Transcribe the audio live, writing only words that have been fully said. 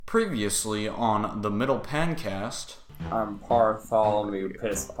Previously on the Middle Pancast. I'm Bartholomew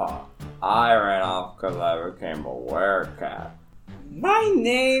Pisspot. I ran off because I became a werecat. My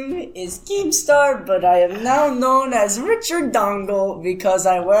name is Keemstar, but I am now known as Richard Dongle because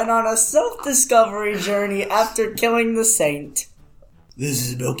I went on a self-discovery journey after killing the saint. This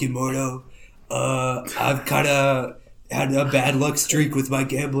is Milky Morto. I've kind of had a bad luck streak with my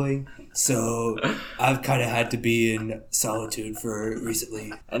gambling, so I've kind of had to be in solitude for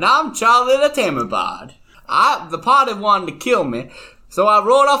recently. And I'm Charlie the Tamerbard. The party wanted to kill me, so I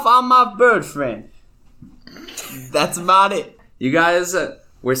rode off on my bird friend. That's about it. You guys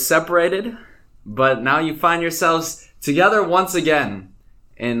were separated, but now you find yourselves together once again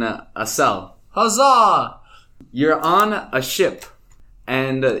in a cell. Huzzah! You're on a ship,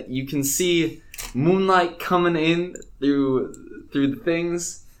 and you can see moonlight coming in through the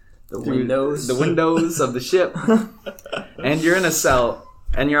things, the windows of the ship, and you're in a cell.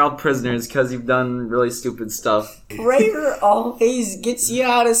 And you're all prisoners because you've done really stupid stuff. Prayer always gets you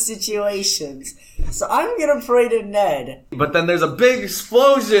out of situations. So I'm gonna pray to Ned. But then there's a big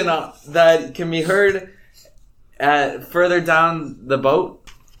explosion that can be heard further down the boat.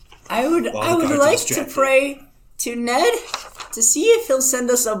 I would like to pray to Ned to see if he'll send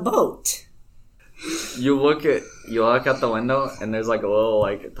us a boat. You look at the window and there's like a little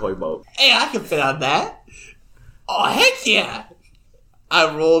toy boat. Hey, I can fit on that. Oh, heck yeah! I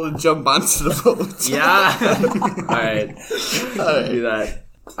roll and jump onto the boat. Yeah. Alright. Do that.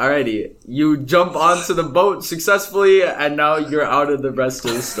 Alrighty. You jump onto the boat successfully, and now you're out of the rest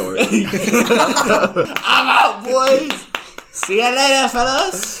of the story. I'm out, boys! See you later,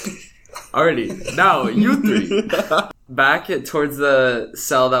 fellas! Alrighty. Now, you three. Back towards the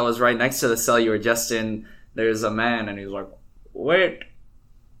cell that was right next to the cell you were just in, there's a man, and he's like, wait.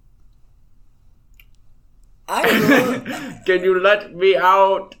 Can you let me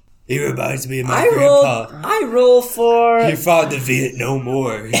out? He reminds me of my grandpa. I roll for... He fought the Vietnam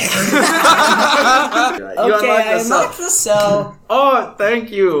War. Okay, I unlock the cell. Oh,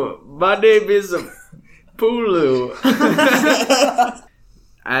 thank you. My name is Pulu.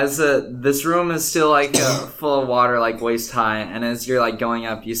 As this room is still full of water, waist high, and as you're going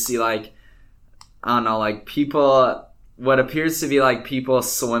up, you see people, what appears to be people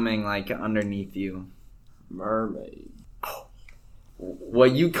swimming underneath you. Mermaid.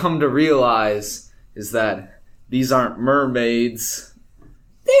 What you come to realize is that these aren't mermaids.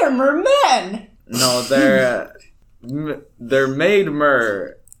 They're mermen. No, they're made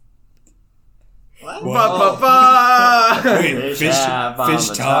mer. What? Wait, fish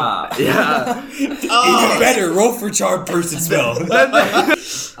top. Yeah. Even better, roll for charm person spell.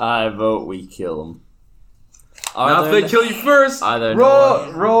 I vote we kill him. Now if they kill you first,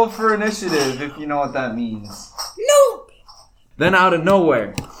 roll roll for initiative if you know what that means. Nope. Then out of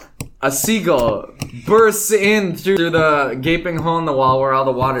nowhere, a seagull bursts in through the gaping hole in the wall where all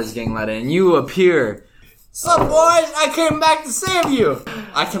the water is getting let in. You appear. Sup, boys? I came back to save you.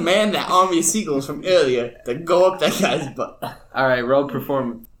 I command that army of seagulls from earlier to go up that guy's butt. Alright, roll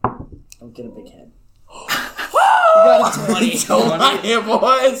performance. Don't get a big head. You got a 20. Come on here,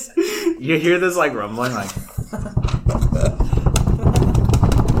 boys. You hear this rumbling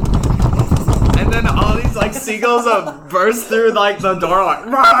and then all these seagulls burst through the door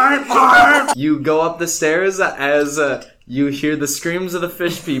You go up the stairs as you hear the screams of the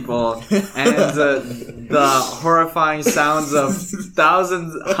fish people and the horrifying sounds of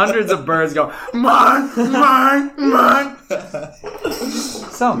hundreds of birds go mine.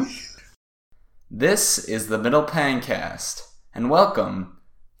 So This is the Middle Pancast, and welcome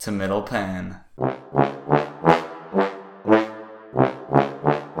to Middle Pan.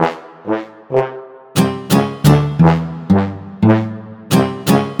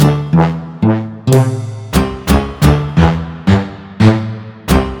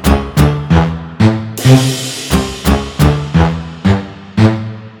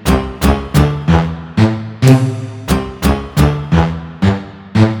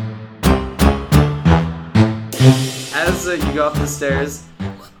 you go up the stairs,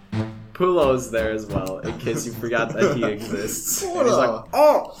 Pulo's there as well, in case you forgot that he exists. And he's like,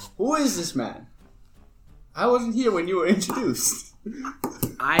 oh, who is this man? I wasn't here when you were introduced.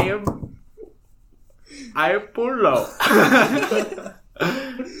 I am Pulo.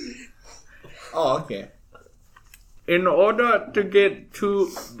 Oh, okay. In order to get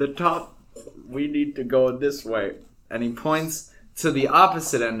to the top, we need to go this way. And he points to the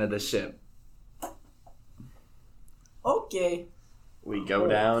opposite end of the ship. Okay. We go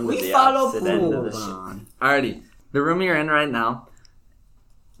down to We the follow opposite end of the Pool. ship. Alrighty. The room you're in right now,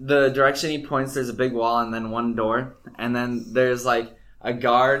 the direction he points, there's a big wall and then one door. And then there's like a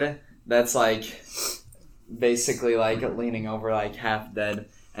guard that's like basically like leaning over, like half dead,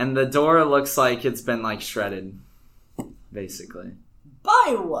 and the door looks like it's been like shredded, basically.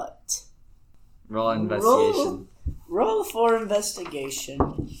 By what? Roll investigation. Roll for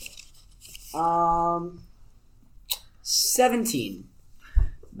investigation. 17.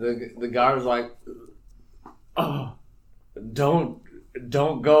 The guard's like, oh, don't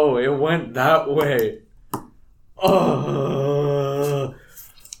go. It went that way.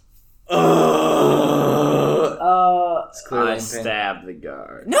 It's clearly I in pain. stabbed the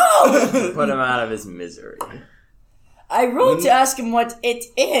guard. No! Put him out of his misery. I rolled to ask him what it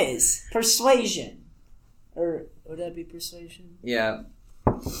is. Persuasion. Or would that be persuasion? Yeah,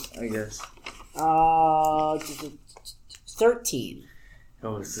 I guess. 13. It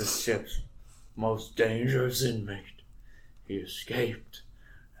was this ship's most dangerous inmate. He escaped,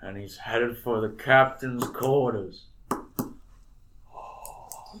 and he's headed for the captain's quarters.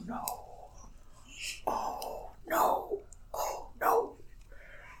 Oh, no. Oh, no. Oh, no.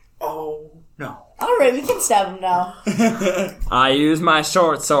 Oh, no. Alright, we can stab him now. I use my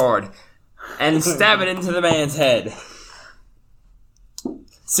short sword and stab it into the man's head.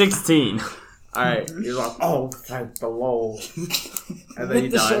 16. Alright, he's like, oh, thank the Lord. And then he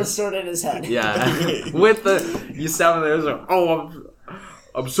With the short dies. sword in his head. Yeah. With the, you stab him there, he's like, oh,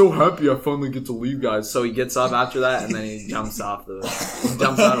 I'm so happy I finally get to leave, guys. So he gets up after that, and then he jumps out a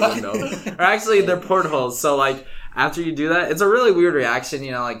window. Or actually, they're portholes, so like, after you do that, it's a really weird reaction,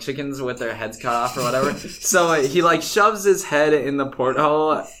 you know, like chickens with their heads cut off or whatever. So he like shoves his head in the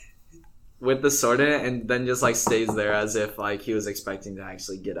porthole with the sword in it, and then just like stays there as if like he was expecting to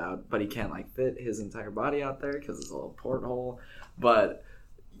actually get out, but he can't like fit his entire body out there because it's a little porthole. But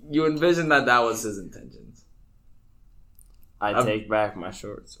you envision that was his intentions. I take back my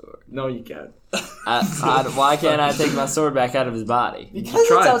short sword. No, you can't. Why can't I take my sword back out of his body? Because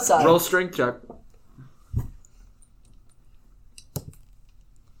Try it's it. outside. Roll strength check.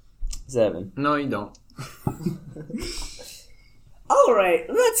 7. No, you don't. Alright,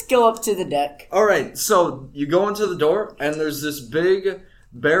 let's go up to the deck. All right, so you go into the door, and there's this big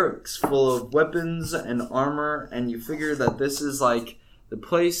barracks full of weapons and armor, and you figure that this is like the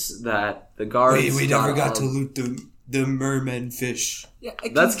place that the guards. We never got to loot the merman fish. Yeah,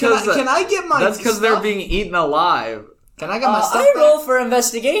 That's because can I get my that's because they're stuff? being eaten alive. Can I get my stuff I back? roll for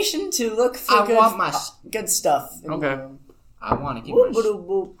investigation to look for I want my good stuff. in the Okay. room. I want to keep Boop, my boop,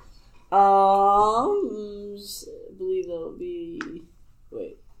 boop. I believe that'll be.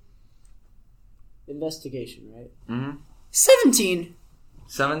 Wait. Investigation, right? Mm-hmm. 17.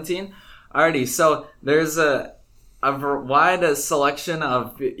 17. Alrighty, so there's a wide selection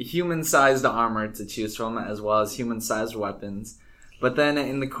of human-sized armor to choose from, as well as human-sized weapons. But then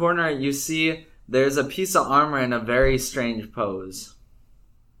in the corner, you see there's a piece of armor in a very strange pose.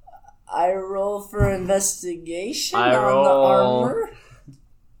 I roll for investigation I on roll- the armor.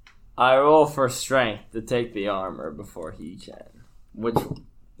 I roll for strength to take the armor before he can. Which,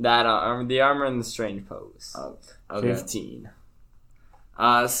 That the armor in the strange pose. okay. 15.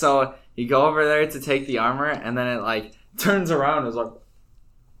 So you go over there to take the armor, and then it like turns around and is like,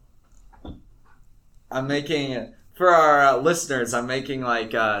 I'm making, for our listeners, I'm making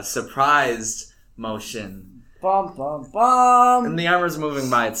like a surprised motion. Bum, bum, bum. And the armor's moving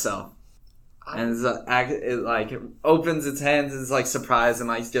by itself. And it like opens its hands and is like surprised and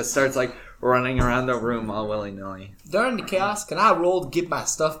like just starts like running around the room all willy-nilly. During the chaos, can I roll to get my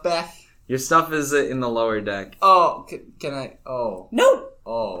stuff back? Your stuff is in the lower deck. Oh, can I? Oh. Nope.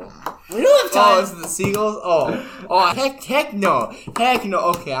 Oh. We don't have time. Oh, is it the seagulls? Oh, heck no. Heck no.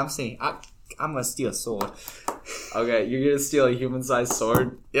 Okay, I'm saying, I'm gonna steal a sword. Okay, you're gonna steal a human-sized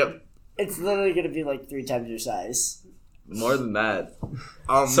sword? Yep. It's literally going to be like 3 times your size. More than that.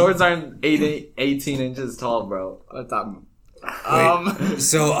 Swords aren't 18 inches tall, bro. I thought,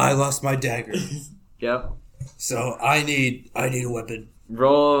 So I lost my dagger. Yep. So I need a weapon.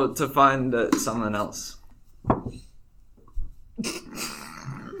 Roll to find something else.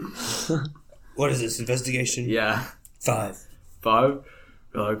 What is this? Investigation? Yeah. 5. 5?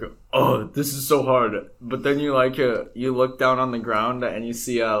 You're like, oh, this is so hard. But then you like you look down on the ground and you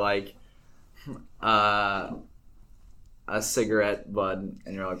see a cigarette bud,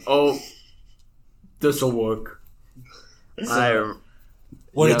 and you're like, oh, this'll work.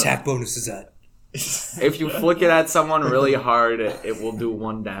 What Yeah. attack bonus is that? If you flick it at someone really hard, it will do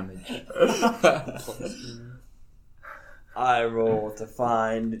 1 damage. I roll to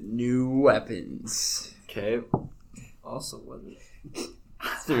find new weapons. Okay. also, what?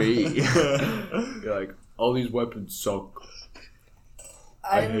 3. You're like, all these weapons suck.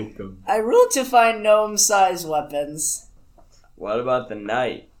 I hate them. I rolled to find gnome-sized weapons. What about the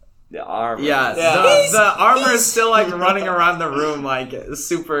knight? The armor. Yeah, the armor is still like running around the room like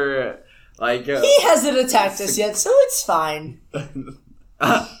super like. He hasn't attacked us yet, so it's fine.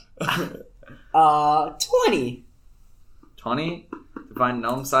 20. 20 to find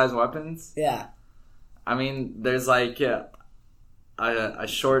gnome-sized weapons. Yeah. I mean, there's like a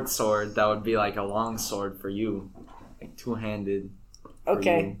short sword that would be like a long sword for you, like two-handed.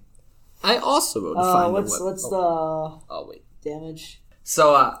 Okay. I also wrote find what's the Oh wait. damage?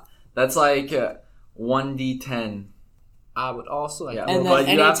 So that's like 1d10. I would also like. Yeah, And then but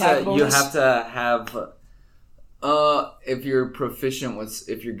any attack bonus? you have to have if you're proficient with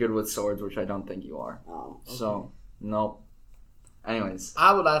if you're good with swords, which I don't think you are. Oh, okay. So nope. Anyways,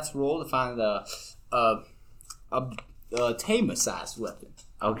 I would like to roll to find a tamer sized weapon.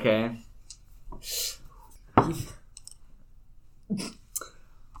 okay.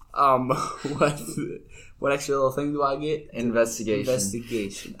 What extra little thing do I get? Investigation.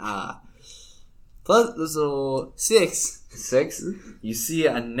 Investigation. Plus this little 6. 6. You see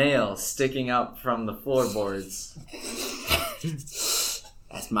a nail sticking up from the floorboards.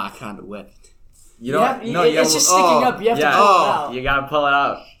 That's my kind of weapon. You don't. Yeah, no, it's you have, just sticking up. You have to pull it out. You gotta pull it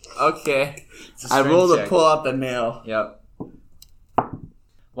out. Okay. It's a I strength roll to check. pull out the nail. Yep.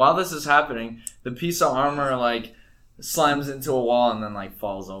 While this is happening, the piece of armor like slams into a wall and then like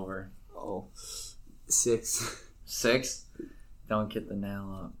falls over. Oh. 6. 6. Don't get the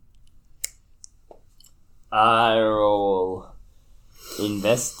nail up. I roll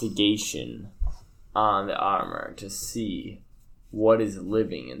investigation on the armor to see what is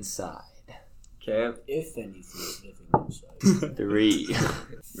living inside. Okay. If anything is living inside. 3.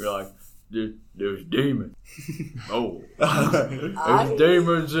 You're like, there's demons. Oh. I-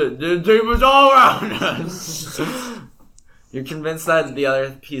 There's demons all around us. You're convinced that the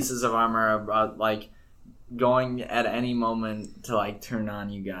other pieces of armor are about, like going at any moment to like turn on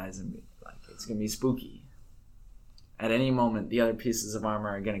you guys and be, like it's gonna be spooky. At any moment, the other pieces of armor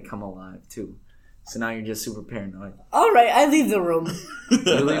are gonna come alive too. So now you're just super paranoid. Alright, I leave the room. You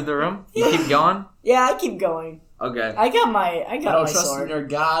leave the room. You keep going. Yeah, I keep going. Okay. I got my I don't trust in sword. your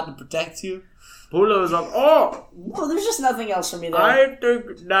God to protect you. Pulu's like, oh, No, there's just nothing else for me there. I think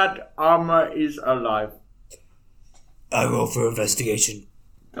that armor is alive. I roll for investigation.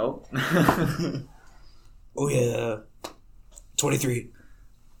 Go. Oh yeah, 23.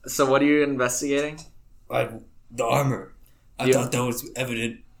 So what are you investigating? The armor. I Yeah. thought that was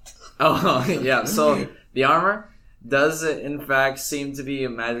evident. Oh, yeah. So the armor does, in fact, seem to be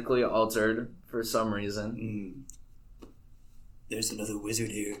magically altered for some reason. There's another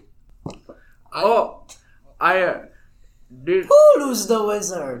wizard here. Pulu's the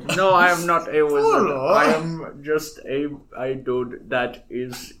wizard. No, I am not a wizard. Hello. I am just a dude that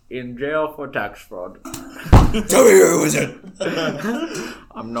is in jail for tax fraud. Tell me you're a wizard.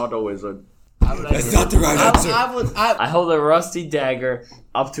 I'm not a wizard. That's not the right answer. I hold a rusty dagger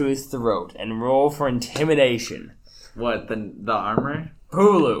up to his throat and roll for intimidation. What, the armor?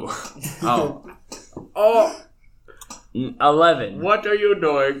 Hulu. Oh, 11. what are you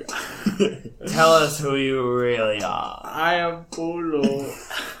doing? Tell us who you really are. I am Pulu.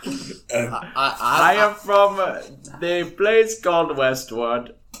 I I am from the place called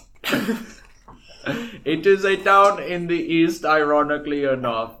Westward. It is a town in the east, ironically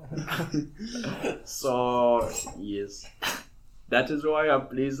enough. So, yes. That is why I am.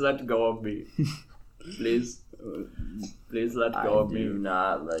 Please let go of me. Please. Please let go of me. Do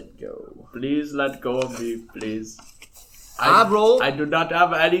not let go. Please let go of me, please. I roll. I do not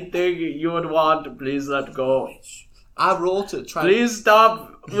have anything you would want. Please let go. I roll to try. Please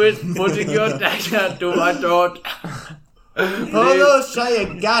stop with putting your dagger to my throat. Polo, shut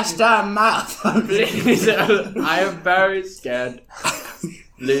your gosh darn mouth. Please, I am very scared.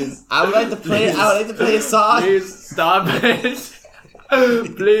 Please, I would like to play. I would like to play a song. please stop it.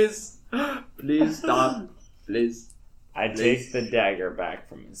 Please stop. Please. I take the dagger back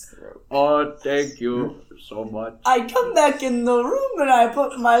from his throat. Oh, thank you so much. I come back in the room and I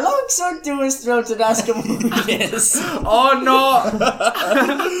put my longsword to his throat and ask him who he is. Oh no!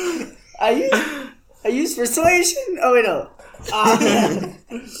 I use persuasion. Oh wait, no.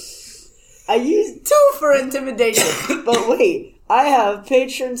 I use 2 for intimidation. But wait, I have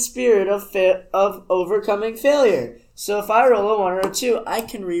patron spirit of overcoming failure. So if I roll a 1 or a 2, I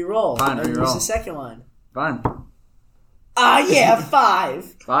can re-roll. Fine, or use re-roll. the second one. Fine. Yeah,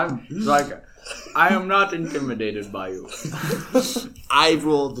 5. Fine. It's like, I am not intimidated by you. I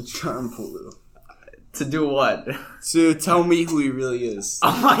rolled the charm Pulu. To do what? So tell me who he really is.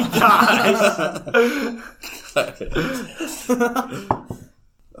 Oh my god!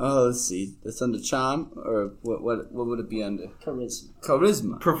 Let's see. That's under charm, or what would it be under? Charisma.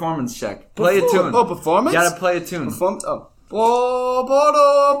 Charisma. Performance check. Play a tune. Oh, performance? You gotta play a tune. Performance? Oh. Bo, bo,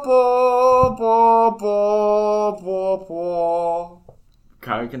 do, bo, bo, bo, bo, bo.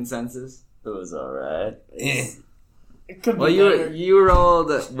 Car consensus. It was alright. It could Well, be better. you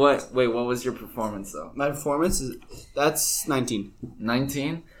rolled what? Wait, what was your performance though? My performance that's 19.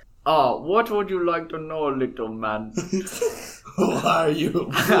 19. Oh, what would you like to know, little man? Who are you?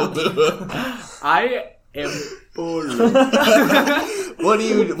 I am Pulu. What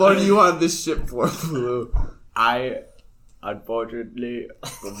do you on this ship for, Blue? I unfortunately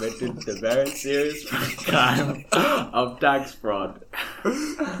committed the very serious crime of tax fraud.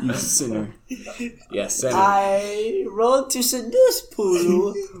 You sinner. Yes, sinner. I rolled to seduce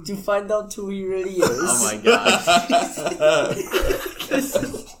Pulu to find out who he really is. Oh my god.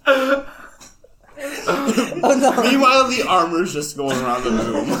 Oh no. Meanwhile, the armor's just going around the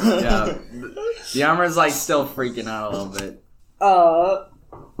room. Yeah. The armor's like still freaking out a little bit.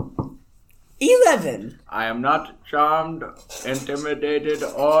 11. I am not charmed, intimidated,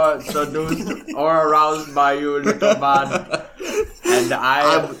 or seduced, or aroused by you, little man. And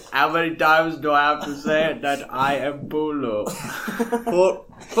how many times do I have to say that I am Pulu?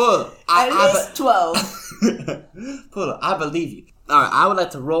 Pull. At least 12. Pull. I believe you. Alright, I would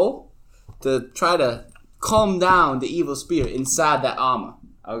like to roll to try to calm down the evil spirit inside that armor.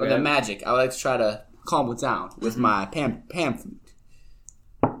 Okay. Or the magic. I would like to try to calm it down with my pamphlet.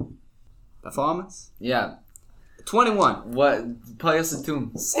 Performance? Yeah. 21. What? Play us a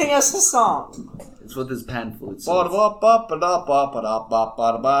tune. Sing us a song. It's with his pan flute.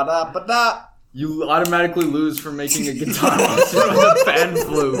 You automatically lose for making a guitar with a pan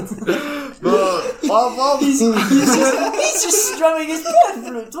flute. He's just strumming his pan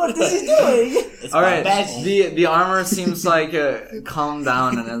flute. What is he doing? All right. The armor seems like calmed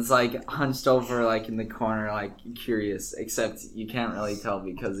down and it's like hunched over like in the corner, like curious. Except you can't really tell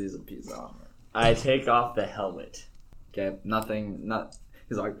because he's a piece of armor. I take off the helmet. Okay, nothing.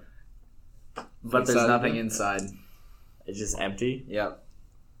 He's like, but there's nothing inside. It's just empty. Yep.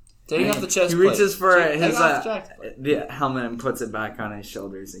 Take off the chest He reaches for Take his off the chest plate. the helmet and puts it back on his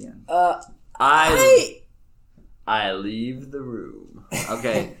shoulders again. I leave the room.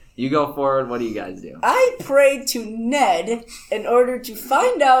 Okay, you go forward. What do you guys do? I prayed to Ned in order to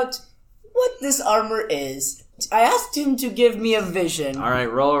find out what this armor is. I asked him to give me a vision. All right,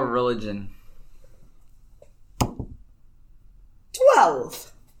 roll a religion.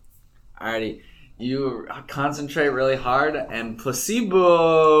 12. Alrighty, you concentrate really hard and placebo.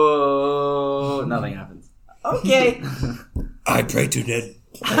 Nothing happens. Okay. I pray to Ned.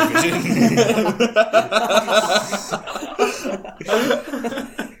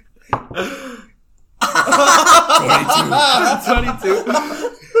 22.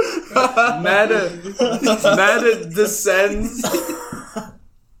 Ned descends.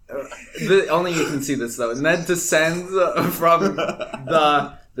 Only you can see this though. Ned descends from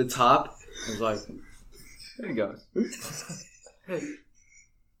the top. He's like, there he goes. Hey,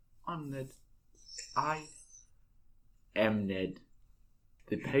 I'm Ned. I am Ned,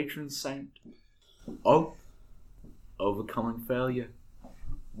 the patron saint of overcoming failure.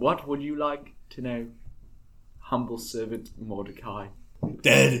 What would you like to know, humble servant Mordecai?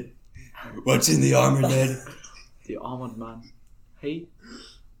 Ned, what's in the armor, Ned? The armored man. He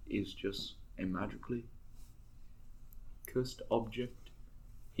is just a magically cursed object.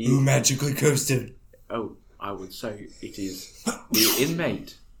 Who magically cursed him? Oh, I would say it is the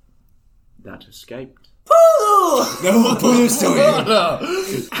inmate that escaped. Pulu! No, Pulu's still here.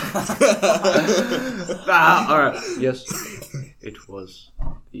 Alright, yes. It was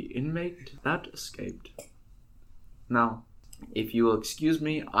the inmate that escaped. Now, if you will excuse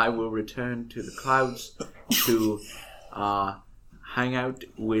me, I will return to the clouds to hang out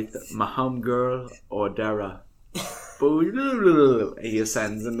with my homegirl, Ordera. He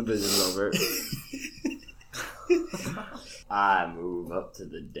ascends and the vision's over. I move up to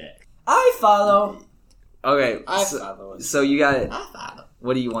the deck. I follow. Okay, I follow it. so you got it. I follow.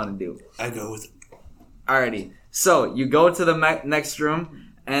 What do you want to do? I go with Alrighty. So you go to the next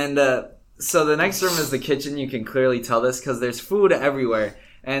room, and so the next room is the kitchen. You can clearly tell this because there's food everywhere,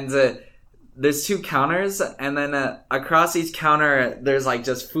 and there's two counters, and then across each counter there's like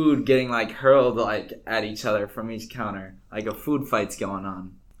just food getting like hurled like at each other from each counter, like a food fight's going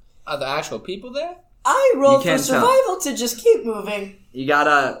on. Are there actual people there? I rolled You for can't tell. survival to just keep moving. You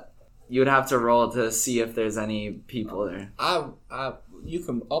would have to roll to see if there's any people there. You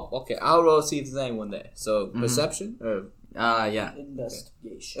can. Oh, okay. I'll roll to see if there's anyone there. So perception or Yeah.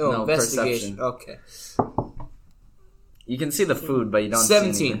 Investigation. oh, No, investigation. perception. Okay. You can see the food, but you don't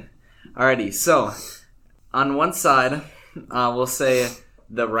 17. see anything. Alrighty, so on one side, we'll say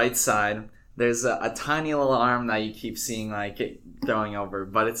the right side, there's a tiny little arm that you keep seeing like it throwing over,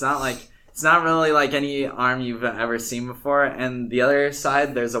 but it's not really like any arm you've ever seen before. And the other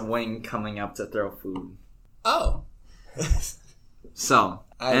side, there's a wing coming up to throw food. Oh. So,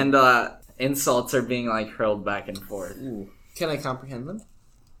 insults are being like hurled back and forth. Ooh. Can I comprehend them?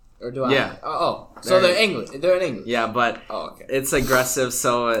 Or do I? Yeah. So they're English. They're in English. Yeah, but okay. It's aggressive,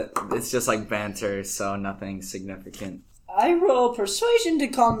 so it's just like banter, so nothing significant. I roll persuasion to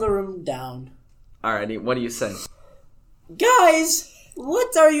calm the room down. Alrighty, what do you say? Guys,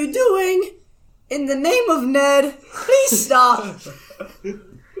 what are you doing? In the name of Ned, please stop.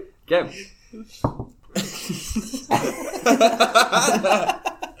 Okay.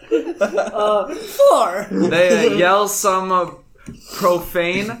 4. They yell some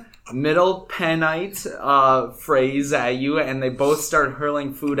profane Middle Penite phrase at you, and they both start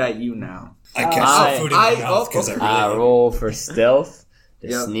hurling food at you now. I catch some food in my mouth because I really I like it. roll for stealth to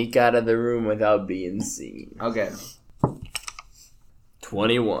Yep. sneak out of the room without being seen. Okay.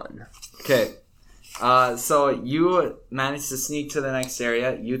 21. Okay. So you managed to sneak to the next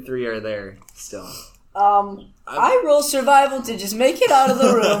area. You three are there still. I roll survival to just make it out of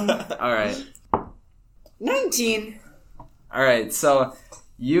the room. Alright. 19. Alright, so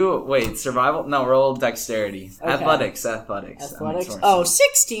survival? No, roll dexterity. Okay. Athletics. Athletics. That makes more Oh, sense.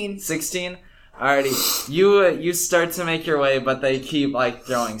 16. 16? Alrighty. You start to make your way, but they keep like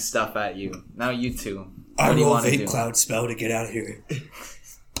throwing stuff at you. Now you two. I What do you roll want to vape do? cloud spell to get out of here.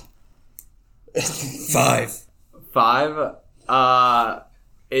 5. 5?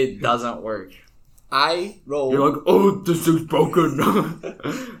 It doesn't work. I roll. You're like, oh, this is broken.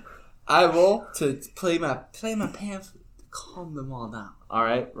 I roll to play my pamphlet to calm them all down.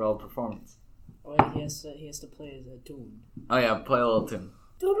 Alright, roll performance. Wait, he has to play a tune. Oh yeah, play a little tune.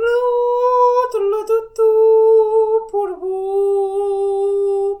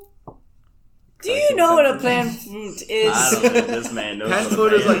 Do you know what a pan flute is? I don't think this man knows Pan what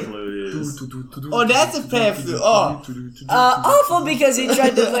flute a is pan like- flute is. Oh, that's a pamphlet. Oh. Awful because he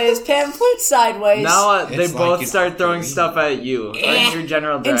tried to play his pan flute sideways Now they It's both like start an throwing ocarina. stuff at you, or in your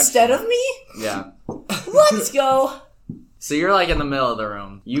general direction. instead of me. Yeah. Let's go. So you're like in the middle of the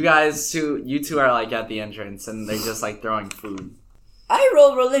room. You two are like at the entrance, and they're just like throwing food. I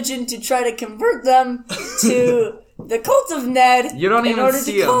roll religion to try to convert them to the cult of Ned. You don't in even order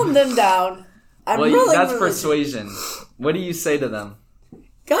see to calm 'em. them down. I'm Well, rolling that's religion. persuasion. What do you say to them?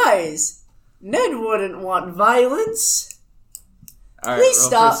 Guys, Ned wouldn't want violence. All right, Please roll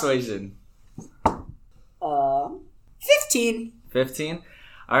stop. persuasion. 15. 15?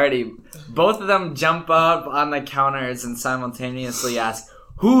 Alrighty. Both of them jump up on the counters and simultaneously ask,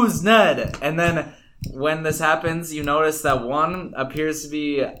 "Who's Ned?" And then when this happens, you notice that one appears to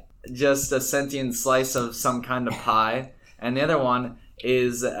be just a sentient slice of some kind of pie, and the other one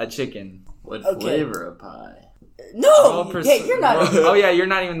is a chicken. What Okay. flavor of pie? No! Roll Hey, you're not. Oh yeah, you're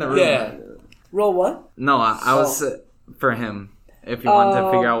not even in the room. Yeah. Roll what? No, I was for him. If you wanted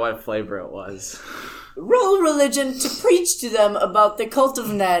to figure out what flavor it was. Roll religion to preach to them about the cult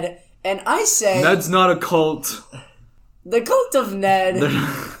of Ned. And I say, Ned's not a cult. the cult of Ned.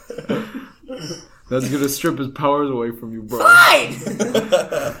 Ned's gonna strip his powers away from you, bro. Fine!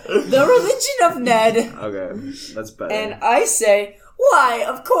 The religion of Ned. Okay, that's better. And I say, why,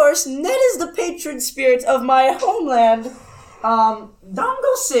 of course, Ned is the patron spirit of my homeland,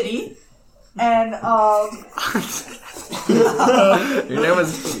 Dongle City. And, Your name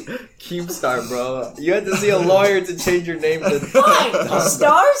was Keemstar, bro. You had to see a lawyer to change your name to. fine,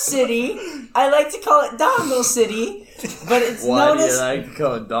 Star City. I like to call it Dongle City, but it's Why known do you as... like to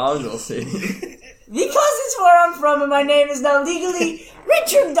call it Dongle City? Because it's where I'm from and my name is now legally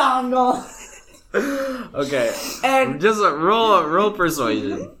Richard Dongle. Okay, And just roll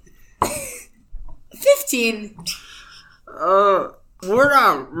persuasion. 15. We're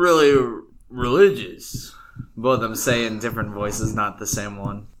not really religious. Both of them say in different voices, not the same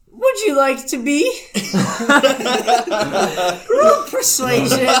one. Would you like to be? Roll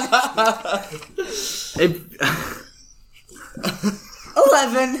persuasion. If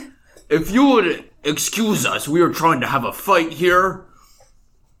 11. if you would excuse us, we are trying to have a fight here.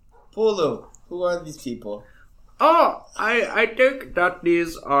 Pulu, who are these people? Oh, I think that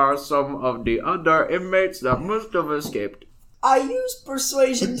these are some of the other inmates that must have escaped. I used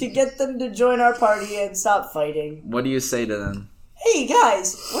persuasion to get them to join our party and stop fighting. What do you say to them? Hey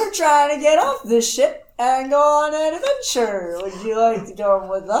guys, we're trying to get off this ship and go on an adventure. Would you like to go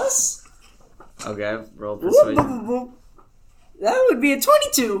with us? Okay, roll Whoop, persuasion. whoop, whoop. That would be a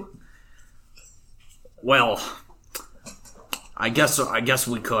 22. Well, I guess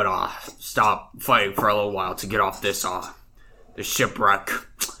we could stop fighting for a little while to get off this shipwreck.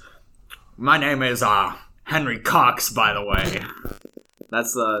 My name is Henry Cox, by the way.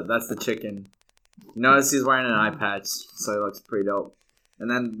 That's the chicken. Notice he's wearing an eye patch, so he looks pretty dope. And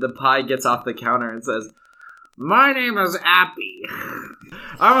then the pie gets off the counter and says, "My name is Appy.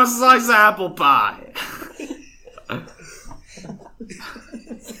 I'm a slice of apple pie."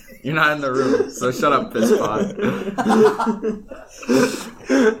 You're not in the room, so shut up, piss pot.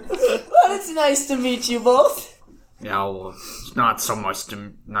 Well, it's nice to meet you both. Yeah, well, it's not so much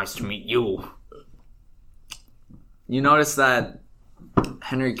nice to meet you. You notice that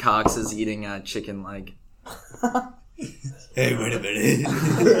Henry Cox is eating a chicken leg. Hey, wait a minute.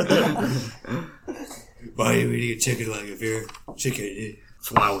 Why are you eating a chicken leg if you're a chicken?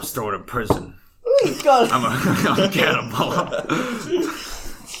 That's why I was thrown in prison. God. I'm a cannibal.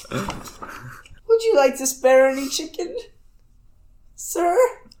 Would you like to spare any chicken, sir?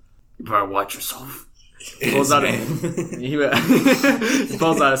 You better watch yourself. He Pulls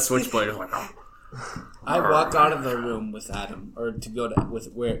pulls out a switchblade. He's like, oh. I walk out of the room with Adam, or to go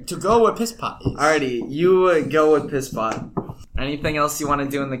where Piss Pot is. Alrighty, you go with piss pot. Anything else you want to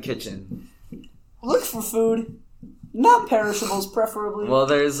do in the kitchen? Look for food. Not perishables, preferably. Well,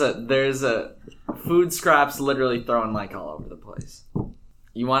 there's a food scraps literally thrown like all over the place.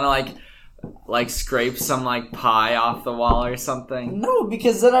 You want to like scrape some like pie off the wall or something? No,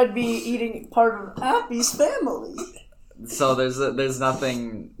 because then I'd be eating part of Appy's family. So there's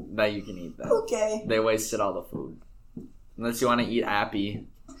nothing that you can eat then. Okay. They wasted all the food. Unless you want to eat Appy.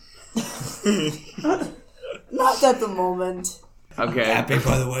 Not at the moment. Okay. Appy,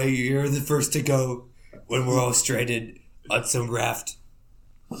 by the way, you're the first to go when we're all stranded on some raft.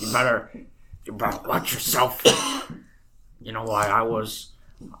 You better watch yourself. You know why I was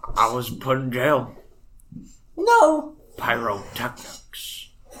put in jail? No. Pyrotechnics.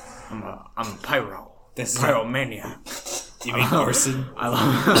 I'm a pyro. That's Pyromaniac. You mean arson? I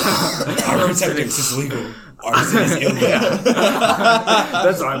love Pyrotechnics is legal. Arson is illegal.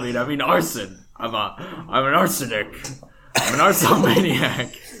 That's what I mean. I mean arson. I'm an arsenic. I'm an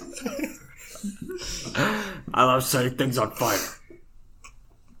arsomaniac. I love setting things on fire.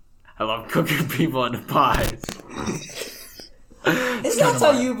 I love cooking people into pies. Is that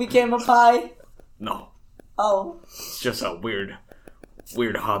how you became a pie? No, Oh. it's just a weird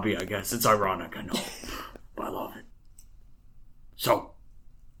hobby, I guess. It's ironic, I know, but I love it. So,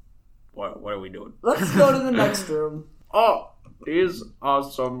 what are we doing? Let's go to the next room. Oh, these are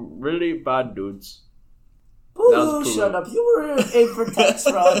some really bad dudes. Ooh, shut up. You were a protect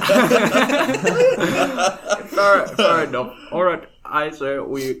fraud. Fair enough. Alright, I say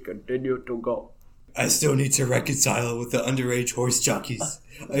we continue to go. I still need to reconcile with the underage horse jockeys.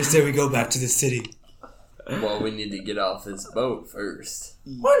 I say we go back to the city. Well, we need to get off this boat first.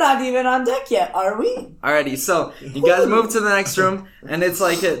 We're not even on deck yet, are we? Alrighty, so you guys move to the next room, and it's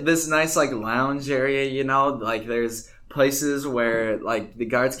like this nice like lounge area, you know, like there's places where like the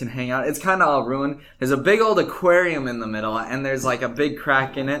guards can hang out. It's kind of all ruined. There's a big old aquarium in the middle, and there's like a big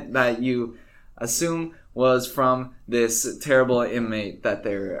crack in it that you assume was from this terrible inmate that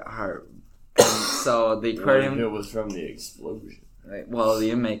they're and so the aquarium. It was from the explosion. Well, the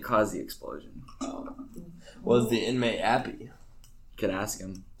inmate caused the explosion. Was the inmate happy? You could ask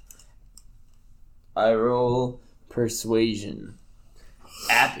him. I roll persuasion.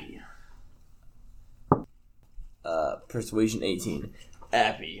 Appy. Persuasion 18.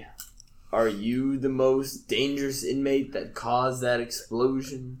 Appy, are you the most dangerous inmate that caused that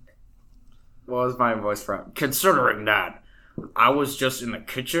explosion? What was my voice from? Considering that I was just in the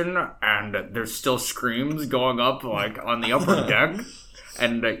kitchen and there's still screams going up like on the upper deck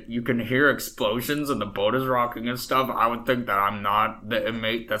and you can hear explosions and the boat is rocking and stuff, I would think that I'm not the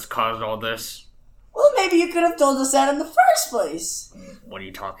inmate that's caused all this. Well, maybe you could have told us that in the first place. What are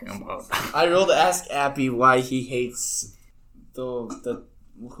you talking about? I rolled to ask Appy why he hates the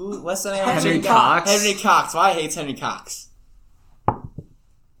who? What's the name? Henry Cox. Henry Cox. Why he hates Henry Cox?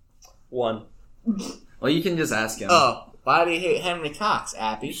 1. Well, you can just ask him. Oh, why do you hate Henry Cox,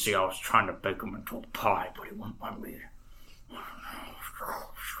 Appy? See, I was trying to bake him into a pie, but he wouldn't let me.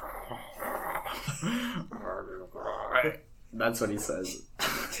 That's what he says.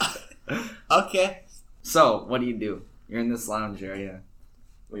 Okay. So, what do? You're in this lounge area.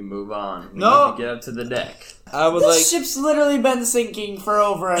 We move on. We No. need to get up to the deck. I would This ship's literally been sinking for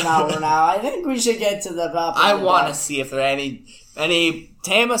over an hour now. I think we should get to the top of I the want to deck. see if there are any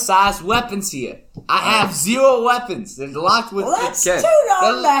Tama-sized weapons here. I have 0 weapons. They're locked with Well, that's Okay. too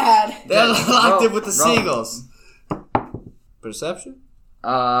darn They're- bad. They're locked in roll, with the roll. seagulls. Perception?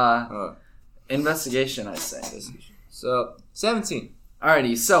 Investigation, I say. So 17.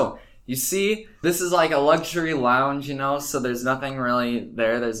 Alrighty, so you see, this is like a luxury lounge, you know, so there's nothing really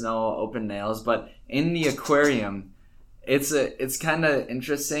there. There's no open nails, but in the aquarium, it's kind of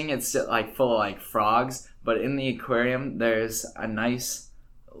interesting. It's like full of like frogs, but in the aquarium, there's a nice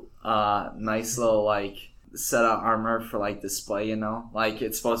little like set of armor for like display, you know, like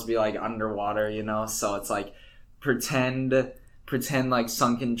it's supposed to be like underwater, you know, so it's like pretend like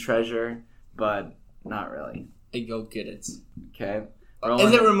sunken treasure, but not really. Hey, go get it. Okay.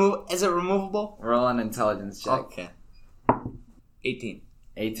 Is it removable? Roll an intelligence check. Okay. 18.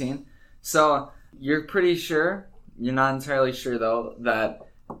 18. So you're pretty sure, you're not entirely sure though, that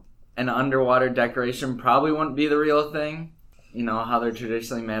an underwater decoration probably wouldn't be the real thing. You know how they're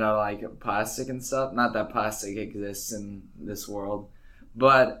traditionally made out of like plastic and stuff. Not that plastic exists in this world,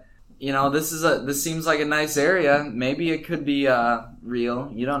 but you know this seems like a nice area. Maybe it could be real.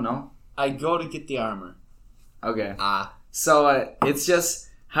 You don't know. I go to get the armor. Okay. So it's just,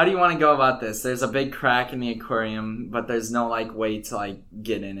 how do you want to go about this? There's a big crack in the aquarium, but there's no like way to like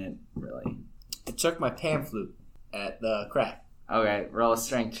get in it really. I chuck my pan flute at the crack. Okay, roll a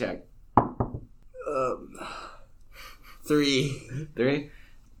strength check. 3. 3?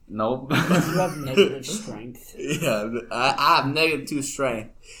 Nope. You have negative strength. Yeah, I have -2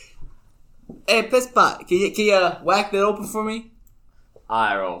 strength. Hey, Pisspot, can you whack that open for me?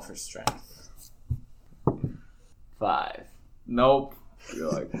 I roll for strength. 5. Nope.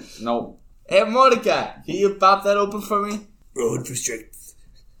 You're like, nope. Hey, Mordecai, can you pop that open for me? Rolling for strength.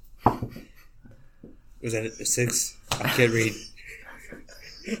 Was that a 6? I can't read.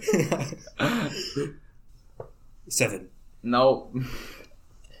 7. Nope.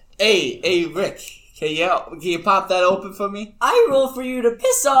 Hey, Rick, can you pop that open for me? I roll for you to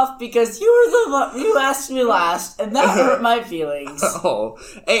piss off because you asked me last, and that hurt my feelings. Oh,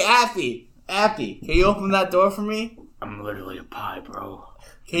 hey, Appy, can you open that door for me? I'm literally a pie, bro.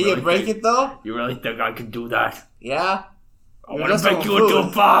 Can you break it though? You really think I could do that? Yeah. I want to make you into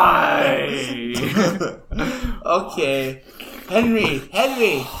a pie! Okay. Henry,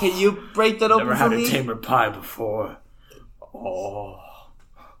 can you break that open Never for had me? a tamer pie before. Oh.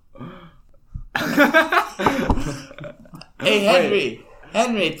 Hey,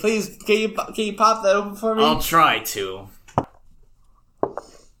 Henry, please, can you pop that open for me? I'll try to.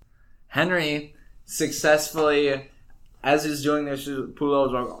 Henry successfully, as he's doing this,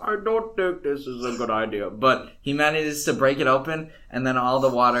 Pulo's like, I don't think this is a good idea. But he manages to break it open, and then all the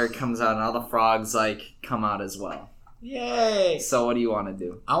water comes out, and all the frogs, like, come out as well. Yay! So what do you want to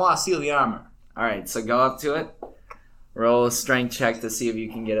do? I want to seal the armor. Alright, so go up to it. Roll a strength check to see if you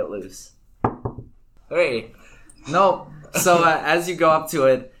can get it loose. 3. Nope. So as you go up to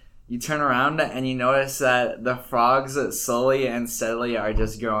it, you turn around and you notice that the frogs slowly and steadily are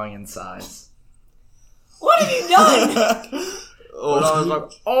just growing in size. What have you done? But I was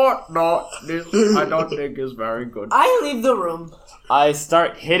like, oh no, this I don't think is very good. I leave the room. I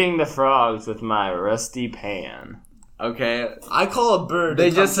start hitting the frogs with my rusty pan. Okay, I call a bird. they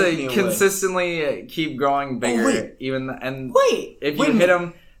to come just take me away. consistently keep growing bigger. wait. Wait. If you hit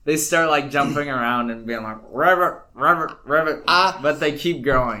them, they start like jumping around and being like rabbit, but they keep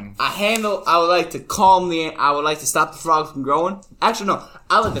growing. I would like to I would like to stop the frogs from growing. Actually, no.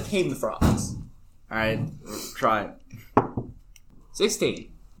 I would like to tame the frogs. All right, try it. 16.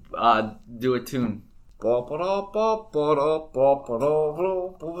 Do a tune.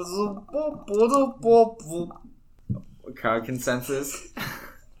 Crowd consensus.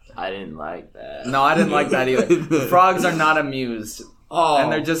 I didn't like that. No, I didn't like that either. The frogs are not amused. Oh.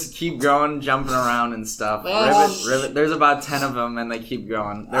 And they just keep growing, jumping around and stuff. Rivet. There's about 10 of them, and they keep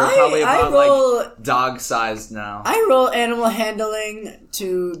growing. They're probably about like dog-sized now. I roll animal handling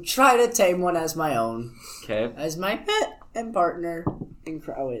to try to tame one as my own. Okay. As my pet and partner.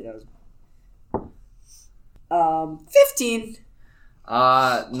 Oh wait, that was 15.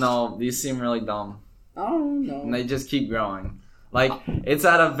 No, these seem really dumb. Oh no. And they just keep growing. Like, it's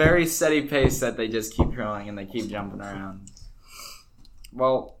at a very steady pace that they just keep growing and they keep jumping around.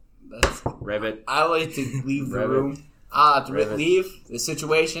 Well, That's Rivet. I would like to leave the Rivet. room. I have to Rivet. leave the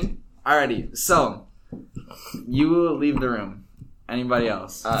situation. Alrighty, so, you leave the room. Anybody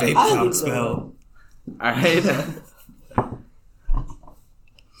else? Vape I cloud leave the spell. Alright.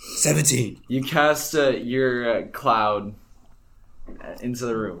 17. You cast your cloud into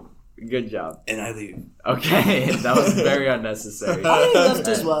the room. Good job. And I leave. Okay, that was very unnecessary. I left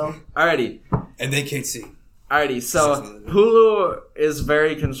as well. Alrighty. And they can't see. Alrighty, so Hulu is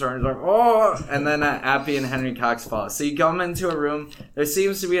very concerned. He's like, oh! And then Appy and Henry Cox follow. So you come into a room. There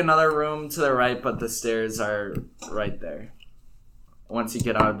seems to be another room to the right, but the stairs are right there. Once you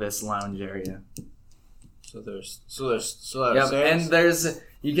get out of this lounge area. So there's Yep, stairs? and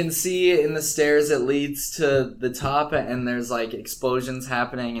you can see in the stairs it leads to the top, and there's like explosions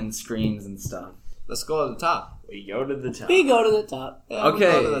happening and screams and stuff. Let's go to the top. We go to the top. We go to the top. Yeah, we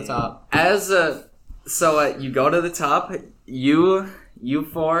Okay. go to the top. You go to the top. You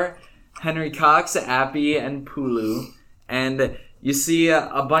four, Henry Cox, Appy, and Pulu, and you see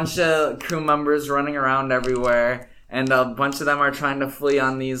a bunch of crew members running around everywhere, and a bunch of them are trying to flee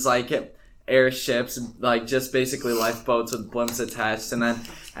on these like airships, like just basically lifeboats with blimps attached. And then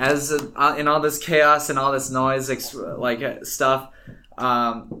as in all this chaos and all this noise, stuff,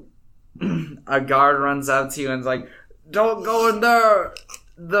 a guard runs out to you and is like, "Don't go in there.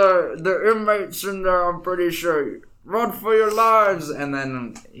 The inmates in there, I'm pretty sure. Run for your lives!" And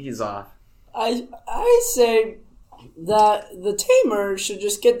then he's off. I say that the tamer should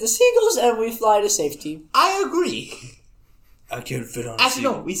just get the seagulls and we fly to safety. I agree. I can't fit on a Actually, seat.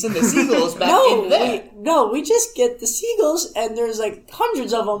 no. We send the seagulls back in there. We just get the seagulls and there's like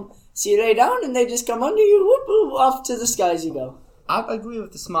hundreds of them. So you lay down and they just come under you, whoop, whoop, off to the skies you go. I agree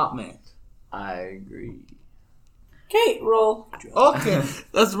with the smart man. I agree. Okay, roll. Okay,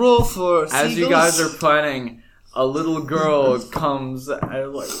 let's roll for seagulls. As you guys are planning, a little girl comes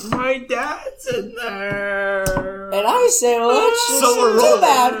and like, "My dad's in there." And I say, well, that's just So we're too rolling.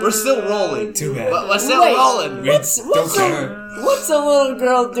 bad. We're still rolling. Too bad. But we're still Wait. rolling. What's a little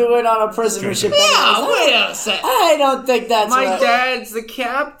girl doing on a prisoner ship? Yeah, wait a sec. I don't think that's My right. dad's the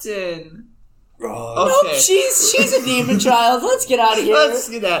captain. Wrong. Okay. Nope, she's a demon child. Let's get out of here. Let's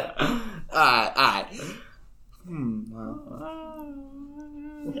get that. Alright.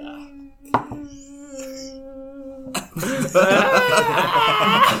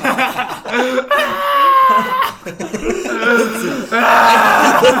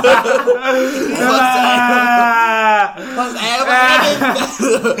 What's animal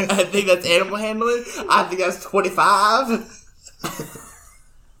handling? I think that's animal handling. I think that's 25.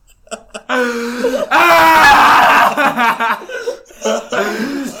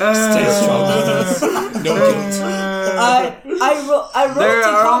 Stay strong with us. No guilt. I wrote There to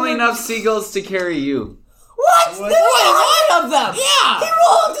are comment- only enough seagulls to carry you. What? There are 9 of them. Yeah. He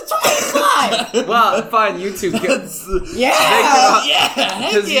rolled to 25. Well, fine, you two, because Yeah. Yeah.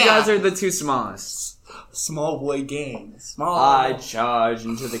 you guys are the two smallest. Small boy gang. Small. I charge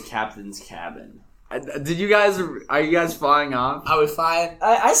into the captain's cabin. Are you guys flying off? Are we fine?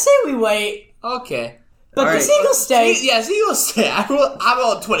 I say we wait, Okay. but the Alright. seagulls stay. Yeah, so you'll say I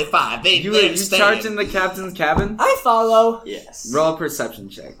rolled 25. You They're staying. charge in the captain's cabin? I follow. Yes. Roll a perception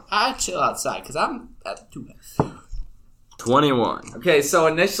check. I chill outside because I'm at 2. 21. Okay, so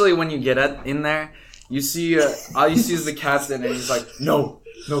initially when you get in there, you see all you see is the captain, and he's like, "No,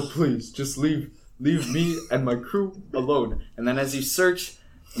 please, just leave me and my crew alone." And then as you search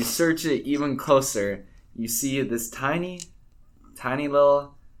it even closer. You see this tiny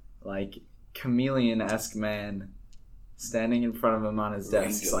little, like, chameleon-esque man standing in front of him on his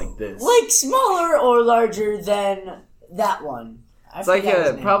desk like this. Like smaller or larger than that one. It's like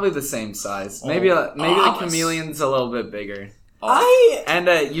probably the same size. Maybe the chameleon's a little bit bigger. And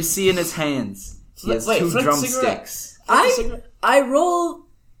you see in his hands, he has 2 flip drumsticks. I roll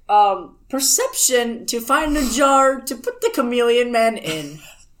perception to find a jar to put the chameleon man in.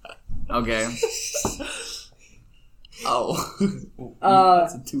 Okay. Oh.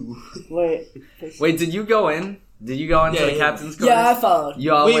 That's a 2. Wait, did you go in? Did you go into the captain's quarters? yeah, I followed.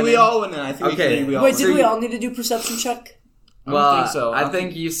 You all went We in? all went in. I think Okay. we all Wait, went did in. we all need to do perception check? I don't think so. I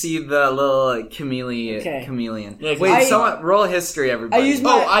think you see the little chameleon. Yeah, Wait, someone roll history, everybody. I use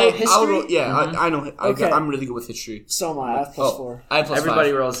my I'll history. roll, yeah, I know. Okay. I'm really good with history. So am I. I have plus 4. I have plus Everybody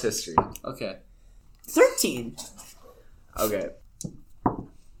 5. rolls history. Okay. 13. Okay.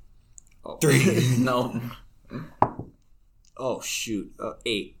 3. No. Oh shoot.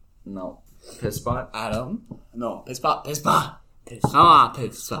 8. No. Piss spot? Adam. No. Piss pot. Piss pot. Ah,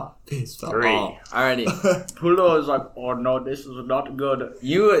 piss pot. Piss pot. 3. Oh. Alrighty. Pulo is like, "Oh no, this is not good."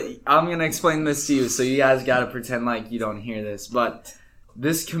 I'm gonna explain this to you, so you guys gotta pretend like you don't hear this. But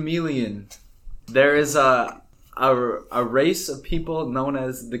this chameleon, there is a race of people known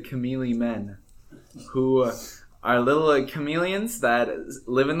as the chameleon men, who are little chameleons that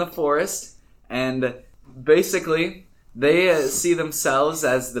live in the forest, and basically they see themselves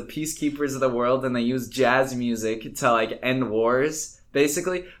as the peacekeepers of the world, and they use jazz music to like end wars,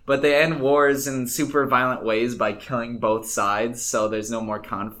 basically. But they end wars in super violent ways by killing both sides, so there's no more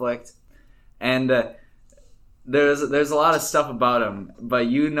conflict. And there's a lot of stuff about them, but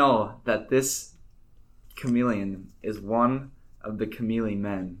you know that this chameleon is one of the chameleon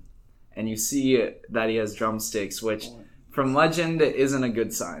men, and you see that he has drumsticks, which from legend isn't a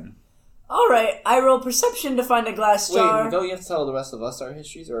good sign. Alright, I roll perception to find a glass jar. Wait, don't you have to tell the rest of us our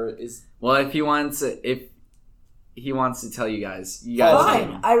histories, or is... Well, if he wants to tell you guys,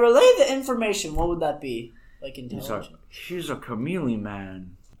 Fine, I relay the information. What would that be? Like intelligence? He's a chameleon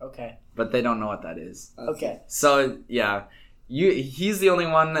man. Okay. But they don't know what that is. Okay. So, yeah. He's the only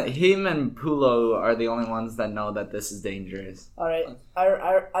one, him and Pulo are the only ones that know that this is dangerous. Alright,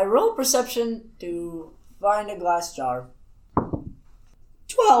 I roll perception to find a glass jar.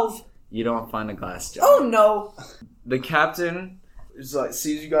 12. You don't find a glass jar. Oh no. The captain is like,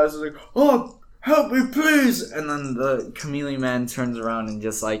 sees you guys, is like, oh, help me please! And then the chameleon man turns around and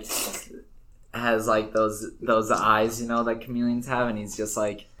just like has like those eyes, you know, that chameleons have, and he's just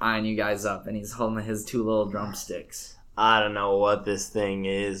like eyeing you guys up, and he's holding his 2 little drumsticks. I don't know what this thing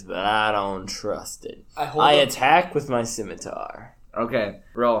is, but I don't trust it. I attack with my scimitar. Okay,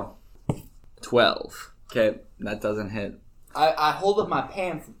 roll. 12. Okay, that doesn't hit. I hold up my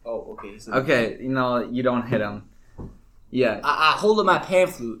pamphlet. Oh, okay. So Okay, you don't hit him. Yeah. I hold up my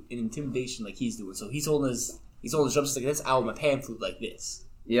pamphlet in intimidation like he's doing. So he's holding his drumstick like this. I hold my pamphlet like this.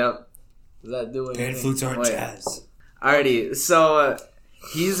 Yep. Does that do anything? Pan flutes aren't Wait. jazz. Alrighty, so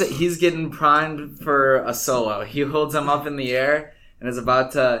he's getting primed for a solo. He holds him up in the air and is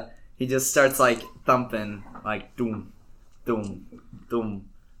about to. He just starts like thumping, like doom, doom, doom,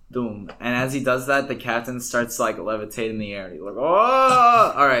 doom. And as he does that, the captain starts like levitating in the air. He's like,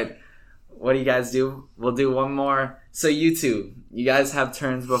 oh! All right, what do you guys do? We'll do one more. So you two, you guys have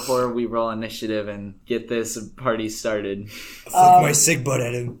turns before we roll initiative and get this party started. Flick my sig butt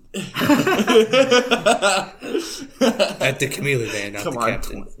at him. At the chameleon man, not Come the on.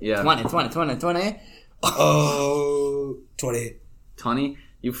 captain. Yeah. 20. Oh, 20. 20.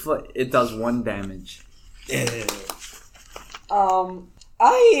 It does 1 damage. Yeah.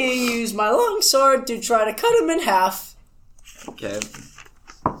 I use my longsword to try to cut him in half. Okay.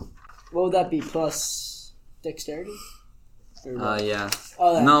 What would that be? Plus dexterity? Or what? Yeah.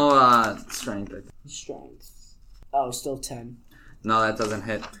 Oh, that No strength. strength. Oh, still 10. No, that doesn't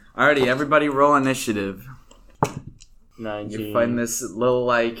hit. Alrighty, everybody roll initiative. 19. You're fighting this little,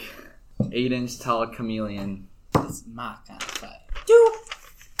 8-inch tall chameleon. It's my kind of fight.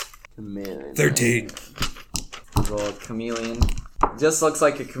 13. Roll a chameleon. Just looks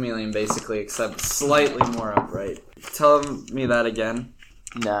like a chameleon, basically, except slightly more upright. Tell me that again.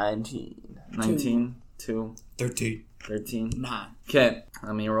 19. 19, 2, 13. 13. 9. Okay,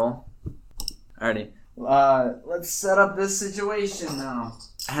 let me roll. Alrighty. Let's set up this situation now.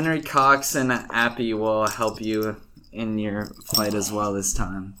 Henry Cox and Appy will help you in your fight as well this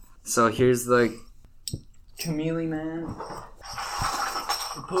time. So here's the chameleon man.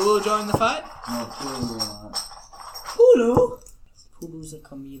 Pulu join the fight? Hulu? Hulu's a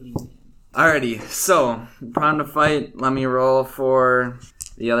chameleon. Alrighty, so prime to fight. Let me roll for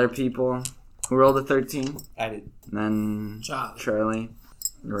the other people. Who rolled a 13? I did. And then Charlie.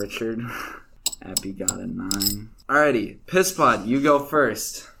 Richard. Appy got a 9. Alrighty, Pisspot, you go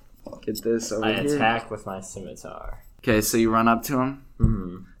first. Get this over I here. attack with my scimitar. Okay, so you run up to him.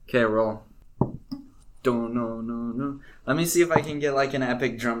 Mm-hmm. Okay, roll. No. Let me see if I can get an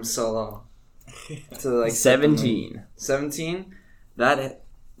epic drum solo. To 17. 17? That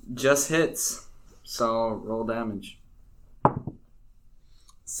just hits. So roll damage.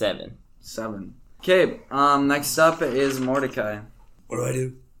 7. 7. Okay, next up is Mordecai. What do I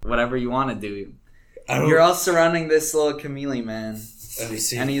do? Whatever you want to do. I don't, You're all surrounding this little chameleon man. let me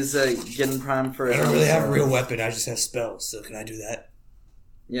see. And he's getting primed for I a don't really have a solo. real weapon. I just have spells. So can I do that?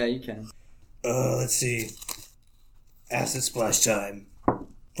 Yeah, you can. Let's see. Acid splash time.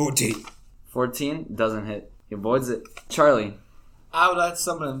 14. 14 doesn't hit. He avoids it. Charlie. I would like to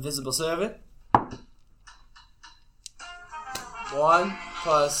summon an invisible servant. 1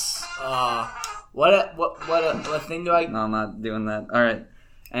 plus what thing do I? No, I'm not doing that. Alright.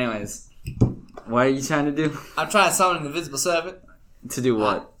 Anyways. What are you trying to do? I'm trying to summon an invisible servant. To do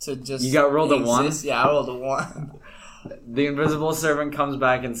what? To just You got rolled a 1? exist. Yeah, I rolled a 1. The invisible servant comes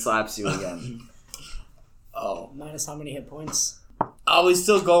back and slaps you again. Oh. Minus how many hit points? Are we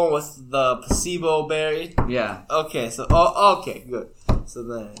still going with the placebo berry? Yeah. Okay, so okay, good. So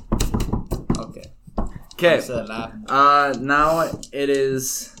then, okay. Okay. So laugh. Now it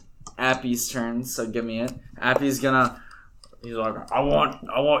is Appy's turn, so give me it. Appy's gonna... He's like, I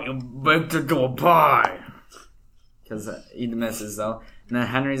want you baked into a pie. Because he misses, though. And then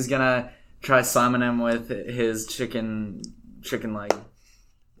Henry's gonna try slamming him with his chicken leg.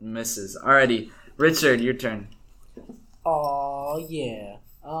 Misses. Alrighty. Richard, your turn. Oh yeah.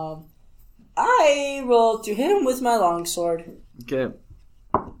 I roll to hit him with my longsword. Okay.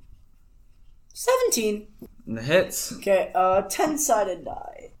 17. And the hits. Okay, 10-sided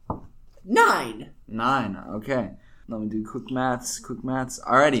die. 9. 9. Okay. Let me do quick maths.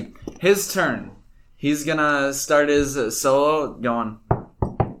 Alrighty. His turn. He's gonna start his solo going.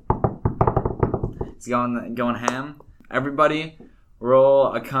 He's going ham. Everybody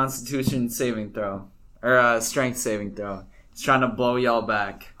roll a Constitution saving throw. Or a Strength saving throw. He's trying to blow y'all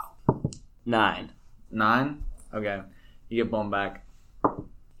back. 9. 9? Okay. You get blown back.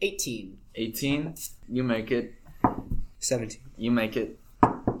 18. 18? You make it. 17. You make it.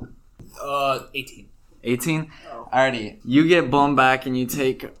 18. 18? Alrighty. You get blown back and you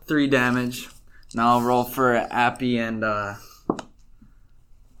take 3 damage. Now I'll roll for Appy and okay,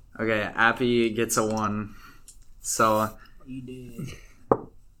 Appy gets a 1. So You did.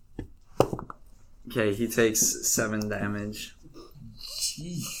 okay, he takes 7 damage.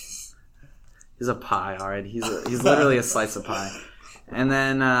 Jeez. He's a pie, alright. He's literally a slice of pie. And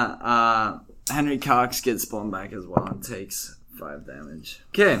then Henry Cox gets blown back as well and takes 5 damage.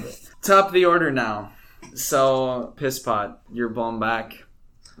 Okay, top of the order now. So Pisspot, you're blown back.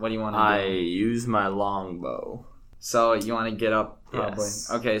 What do you want to I do? use my longbow. So you want to get up, probably. Yes.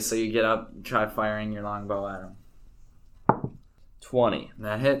 Okay, so you get up, try firing your longbow at him. 20.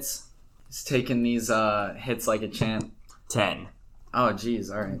 That hits. He's taking these hits like a champ. 10. Oh,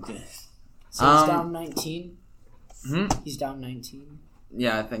 jeez, alright. So he's down 19? Hmm? He's down 19?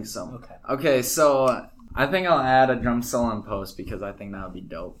 Yeah, I think so. Okay. Okay, so I think I'll add a drum solo in post because I think that would be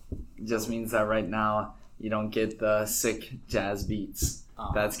dope. It just means that right now you don't get the sick jazz beats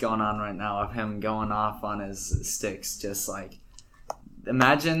that's going on right now of him going off on his sticks. Just like,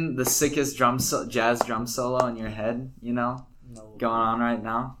 imagine the sickest jazz drum solo in your head, you know, going on right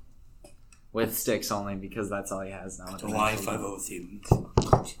now. With sticks only because that's all he has now. The Y50 theme.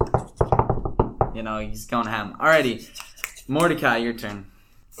 You know, he's going ham. Alrighty. Mordecai, your turn.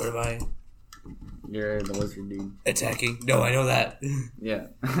 What am I? You're the wizard dude. Attacking? No, I know that. Yeah.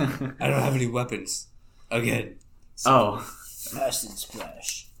 I don't have any weapons. Again. Oh. Acid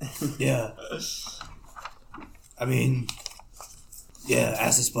splash. Yeah. I mean, yeah,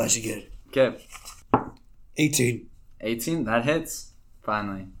 acid splash again. Okay. 18. 18? That hits?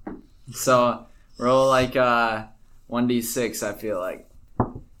 Finally. So, roll like 1d6, I feel like.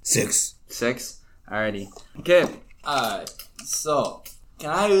 6. 6? Alrighty. Okay. Alright, so can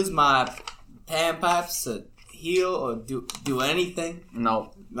I use my panpipes to heal or do anything?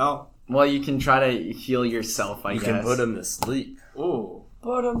 No. No. Well, you can try to heal yourself, I You guess. can put him to sleep. Ooh.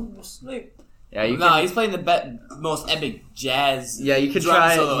 Put him to sleep. Yeah, you No, can. he's playing the most epic jazz. Yeah, you could drum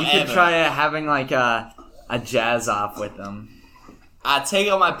try. solo You could ever. try having like a jazz off with them. I take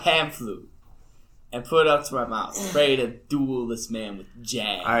out my pan flute and put it up to my mouth, ready to duel this man with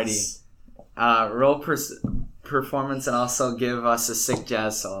jazz. Alrighty. Roll performance and also give us a sick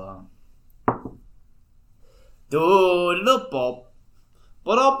jazz solo. Do the pop.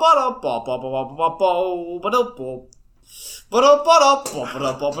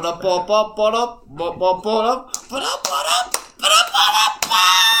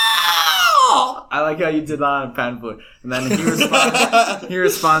 I like how you did that on pan flute, and then he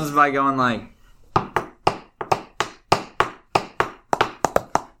responds by going like.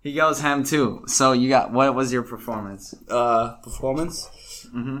 He goes ham too. So you got, what was your performance? Performance?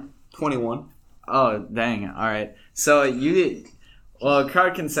 Mm-hmm. 21. Oh, dang. All right. So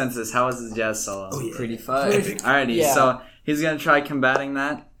card consensus, how was his jazz solo? Oh, yeah. Pretty fun. Alrighty, Yeah. so he's going to try combating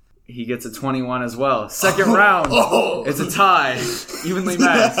that. He gets a 21 as well. Second round. Oh. It's a tie. Evenly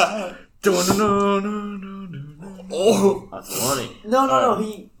matched. Oh. That's 20. No.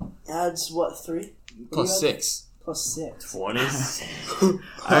 He adds, what, 3? Plus 6. Plus 6. 20?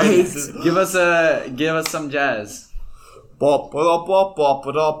 Alright, give us some jazz. Alright,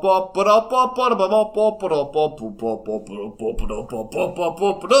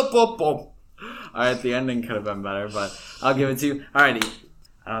 the ending could have been better, but I'll give it to you. Alrighty.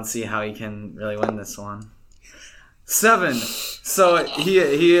 I don't see how he can really win this one. 7. So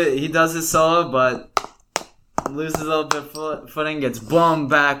he does his solo, but loses a little bit of footing, gets blown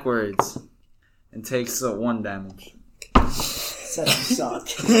backwards, and takes 1 damage. Such a suck.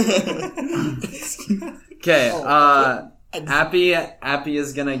 Okay, Appy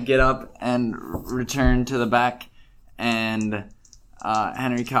is gonna get up and return to the back, and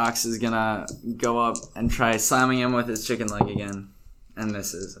Henry Cox is gonna go up and try slamming him with his chicken leg again, and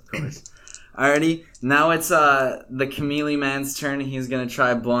misses, of course. Alrighty, now it's the Chameleon Man's turn. He's gonna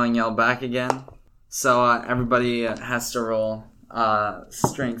try blowing y'all back again. So everybody has to roll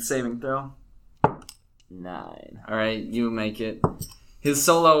strength saving throw. 9. Alright, you make it. His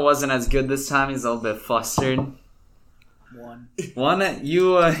solo wasn't as good this time. He's a little bit flustered. 1. 1,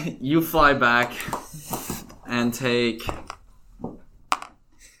 you fly back and take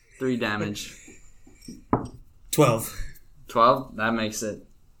 3 damage. 12. 12, that makes it.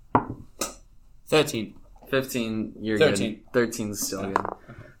 13. 15, you're 13. good. 13's still good.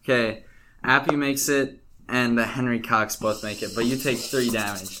 Okay, Appy makes it, and Henry Cox both make it, but you take 3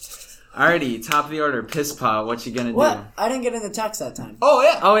 damage. Alrighty, top of the order, Piss Paw, what you gonna do? What? I didn't get an attack that time. Oh,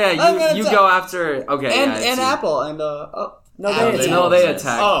 yeah. Oh yeah, I'm you gonna go after. Okay, And, yeah, I and see. Apple. And, No, Apple. they attack. No, they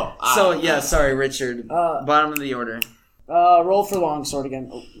attack. Oh, So yeah, sorry, Richard. Uh, Bottom of the order. Roll for longsword again.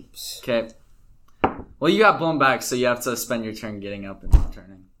 Oh, oops. Okay. Well, you got blown back, so you have to spend your turn getting up and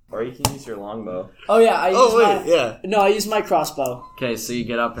turning. Or you can use your longbow. Oh yeah, I used my. yeah. No, I used my crossbow. Okay, so you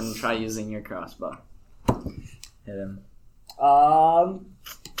get up and try using your crossbow. Hit him. That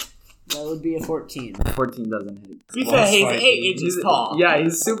would be a 14. 14 doesn't hit. To be fair, he's 8 inches tall. Yeah,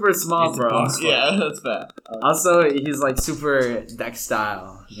 he's super small, He's a bro. boss. Yeah, that's fair. Also, he's like super deck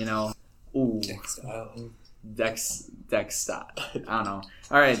style, you know? Ooh, Style. deck style. I don't know.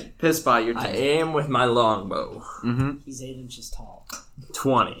 Alright, Pissbot, your I turn. aim with my longbow. Mm-hmm. He's 8 inches tall.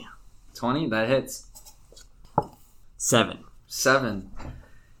 20. 20, that hits. 7. 7.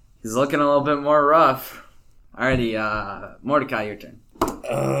 He's looking a little bit more rough. Alrighty, Mordecai, your turn.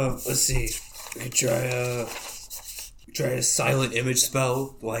 Let's see. We could try a silent image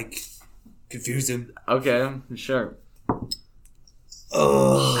spell, like confuse him. Okay, sure.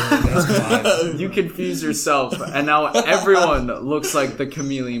 Oh, that's 5. You confuse yourself, and now everyone looks like the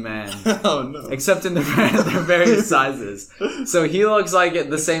Chameleon Man. Oh, no. Except in their various sizes. So he looks like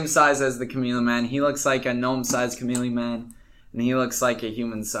the same size as the Chameleon Man. He looks like a gnome-sized Chameleon Man. And he looks like a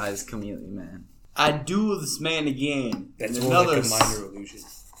human-sized Chameleon Man. I do this man again. That's And more like a minor illusion.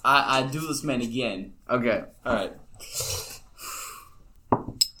 I do this man again. Okay. Alright.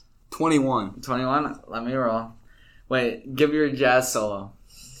 21. 21? Let me roll. Wait, give your jazz solo.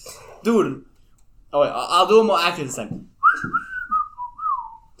 Dude. Oh, wait. I'll do it more accurate this time.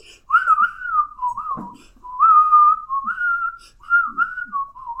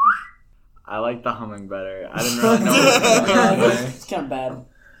 I like the humming better. I didn't really know what was going on. It's kind of bad.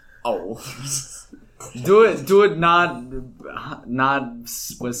 Oh. Do it not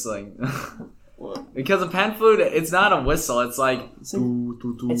whistling. What? Because a pan flute, it's not a whistle, it's like It's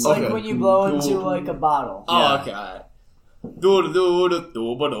like when you blow into like a bottle. Oh, Yeah. okay, alright. Do do do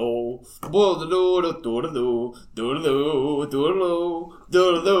do ba do do do do do do do do do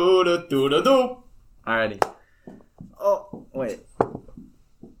do do do do do. Alrighty. Oh, wait.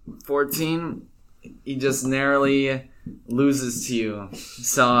 14, he just narrowly loses to you.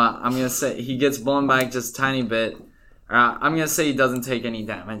 So I'm going to say he gets blown back just a tiny bit. I'm going to say he doesn't take any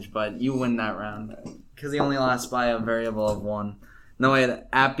damage, but you win that round. Because he only lost by a variable of 1. No, wait,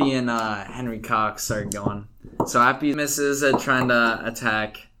 Appy and Henry Cox are going. So Appy misses at trying to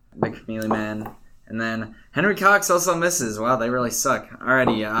attack the Chameleon Man. And then Henry Cox also misses. Wow, they really suck.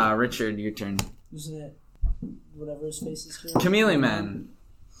 Alrighty, Richard, your turn. Who's it? Whatever his face is here. Chameleon Man.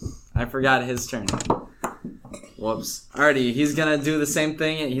 I forgot his turn. Whoops. Alrighty, he's gonna do the same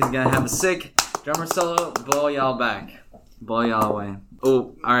thing. He's gonna have a sick drummer solo, blow y'all back. Blow y'all away.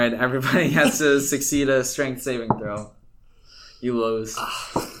 Oh, alright, everybody has to succeed a strength saving throw. You lose.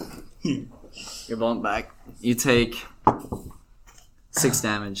 You're blown back. You take 6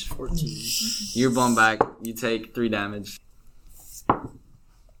 damage. 14. You're blown back. You take 3 damage.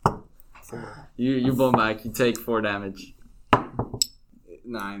 You're blown back. You take 4 damage.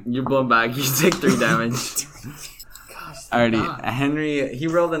 9. You're blown back. You take 3 damage. Alrighty, Henry, he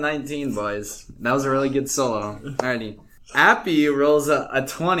rolled a 19, boys. That was a really good solo. Alrighty. Appy rolls a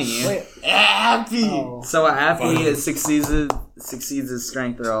 20. Wait. Happy. Oh. So Appy succeeds his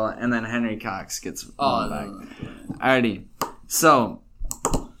strength roll, and then Henry Cox gets blown back. Alrighty. So,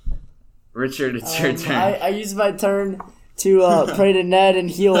 Richard, it's your turn. I use my turn to pray to Ned and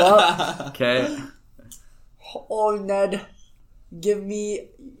heal up. Okay. Oh, Ned, give me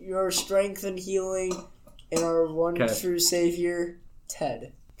your strength and healing and our one Okay. true savior,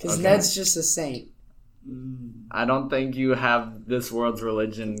 Ted. Because Okay. Ned's just a saint. I don't think you have this world's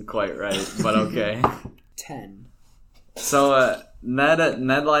religion quite right, but okay. 10. So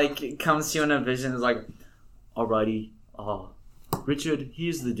Ned like comes to you in a vision, is like, alrighty, Richard,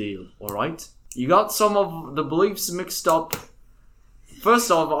 here's the deal, alright? You got some of the beliefs mixed up. First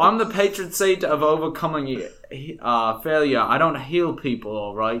off, I'm the patron saint of overcoming failure. I don't heal people,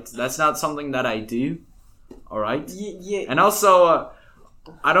 alright? That's not something that I do, alright? Yeah. And also,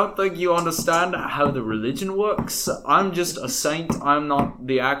 I don't think you understand how the religion works. I'm just a saint. I'm not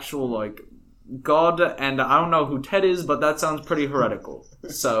the actual, like, god, and I don't know who Ted is, but that sounds pretty heretical.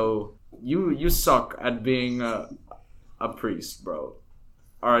 So, you suck at being a priest, bro.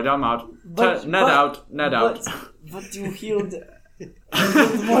 Alright, I'm out. Ned out. But you healed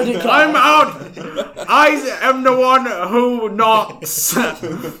Mordecai. I'm out! I am the one who knocks!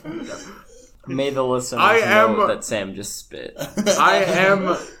 May the listeners I am- know that Sam just spit. I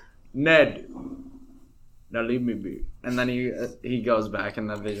am Ned. Now leave me be. And then he goes back and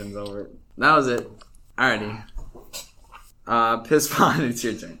the vision's over. That was it. Alrighty. Piss Pond, it's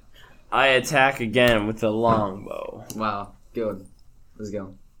your turn. I attack again with the longbow. Wow, good. Let's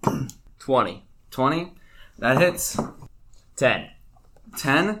go. 20. 20? That hits. 10.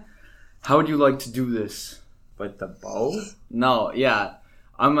 10? How would you like to do this? With the bow? No, yeah.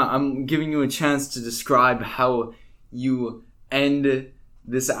 I'm giving you a chance to describe how you end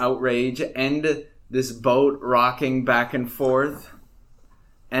this outrage, end this boat rocking back and forth,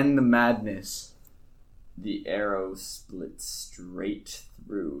 end the madness. The arrow splits straight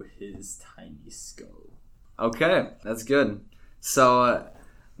through his tiny skull. Okay, that's good. So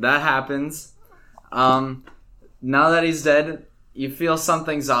that happens. Now that he's dead, you feel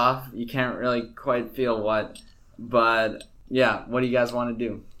something's off. You can't really quite feel what, but yeah. What do you guys want to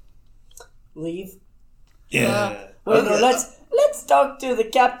do? Leave. Yeah. Wait, no, let's talk to the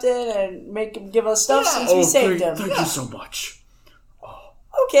captain and make him give us stuff since we saved him. Thank you so much.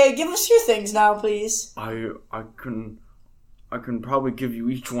 Okay, give us your things now, please. I can probably give you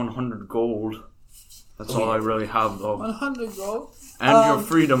each 100 gold. That's all I really have, though. 100 gold. And your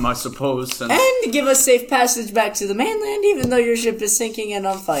freedom, I suppose. Since, And give us safe passage back to the mainland, even though your ship is sinking and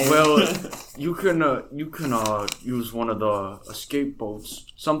on fire. well, you can use one of the escape boats.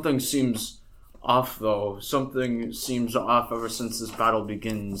 Something seems off, though. Something seems off ever since this battle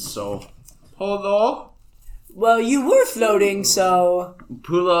begins. So, Polo. Well, you were floating, so...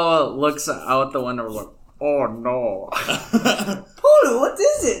 Pulo looks out the window like, oh no. Polo, what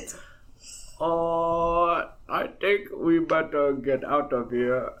is it? I think we better get out of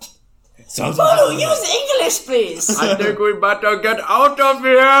here. Sounds Polo, like use English, please. I think we better get out of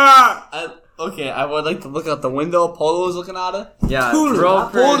here. Okay, I would like to look out the window. Polo is looking at it. Yeah, Pulu, roll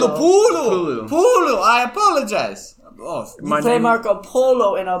not for Polo. Pulu. I apologize. Oh, You play Marco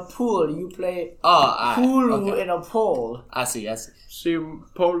Polo in a pool. You play Pulu okay. in a pole. I see. See,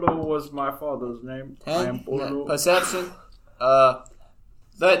 Polo was my father's name. I am 10. Polo. Perception.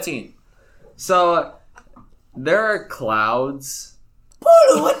 13. So, there are clouds,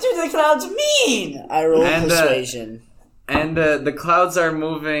 Polo, what do the clouds mean? I roll And, persuasion. and the clouds are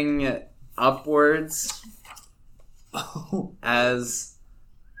moving upwards as...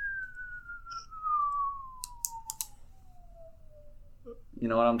 You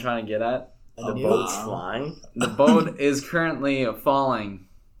know what I'm trying to get at? The boat's flying. The boat is currently falling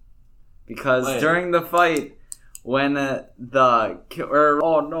because Wait. during the fight, when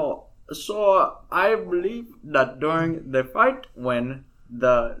so I believe that during the fight, when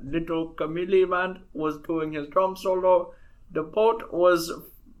the little chameleon man was doing his drum solo, the boat was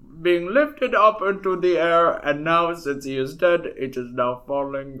being lifted up into the air, and now since he is dead, it is now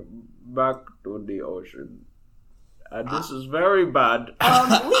falling back to the ocean. And this is very bad.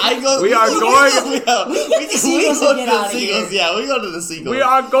 We are going. We get the seagulls and get out of seagulls. here. Yeah, we go to the seagulls. We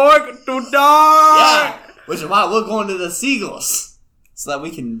are going to die! Yeah, which is why we're going to the seagulls so that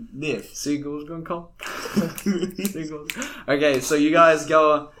we can live. Seagulls gonna come. Seagulls. Okay, so you guys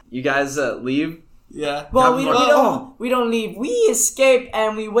go. You guys leave. Yeah. Well, we don't leave. We escape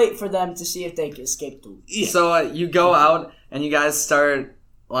and we wait for them to see if they can escape too. So you go out and you guys start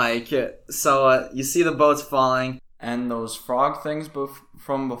you see the boats falling. And those frog things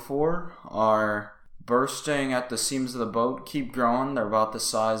from before are bursting at the seams of the boat. Keep growing. They're about the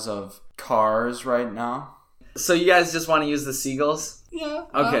size of cars right now. So you guys just want to use the seagulls? Yeah.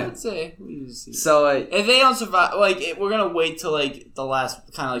 Okay. I would say we use the seagulls. So If they don't survive, we're gonna wait till the last,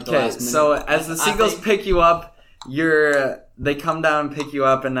 kind of the okay. last minute. So as the seagulls think- pick you up, they come down and pick you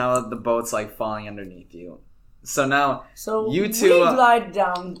up, and now the boat's falling underneath you. So now you two we glide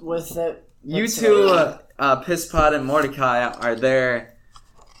down with it. you Let's two. say. Pisspot and Mordecai are there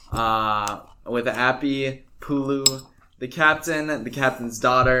with Appy, Pulu, the captain's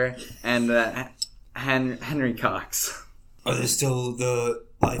daughter, and Henry Cox. Are there still the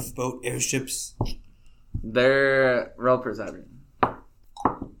lifeboat airships? They're roll perception.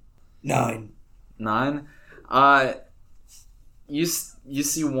 9. 9. You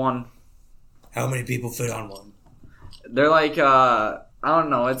see one. How many people fit on one? They're I don't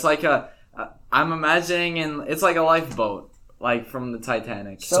know. It's I'm imagining it's like a lifeboat, from the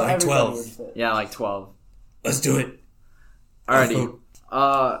Titanic. So like everybody 12. would fit. Yeah, 12. Let's do it. Alrighty.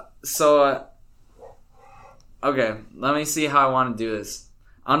 Okay, let me see how I want to do this.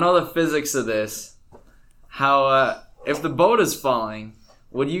 I don't know the physics of this. How, if the boat is falling,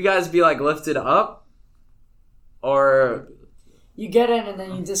 would you guys be, lifted up? Or... You get in and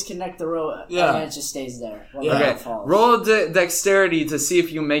then you disconnect the rope, Yeah. and it just stays there. While Yeah. the Okay, rope falls. roll dexterity to see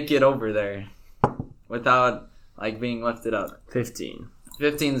if you make it over there without like being lifted up. 15.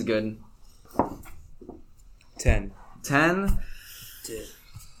 15's good. 10. 10.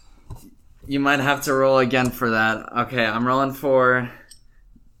 You might have to roll again for that. Okay, I'm rolling for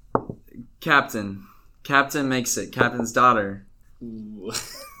Captain. Captain makes it. Captain's daughter.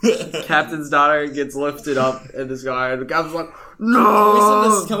 Captain's daughter gets lifted up in the sky, and the captain's like,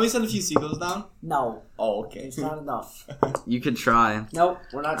 "No!" Can we send a few seagulls down? No, Oh, okay. it's not enough. You could try. Nope,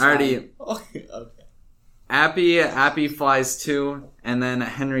 we're not trying. Already, Okay. Appy flies too, and then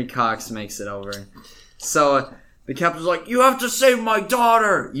Henry Cox makes it over. So the captain's like, "You have to save my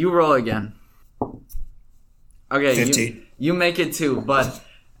daughter." You roll again. Okay, 15. you make it too, but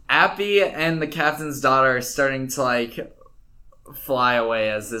Appy and the captain's daughter are starting to like fly away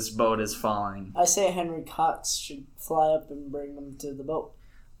as this boat is falling. I say Henry Cox should fly up and bring them to the boat.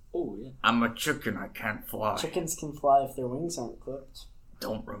 Oh, yeah. I'm a chicken, I can't fly. Chickens can fly if their wings aren't clipped.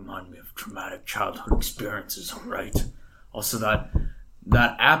 Don't remind me of traumatic childhood experiences, alright? Also,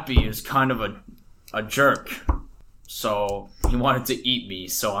 that Appy is kind of a jerk. So, he wanted to eat me,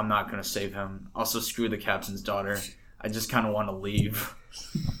 so I'm not gonna save him. Also, screw the captain's daughter. I just kind of want to leave.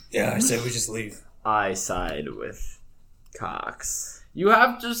 Yeah, I say we just leave. I side with Cox. You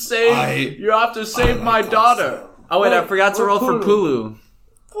have to save my Cox, daughter. though. Oh wait, I Wait, forgot to or roll for Pulu.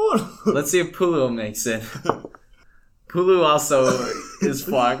 Pulu. Let's see if Pulu makes it. Pulu also is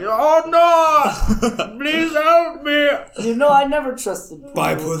flying. Oh no! Please help me! You know, I never trusted.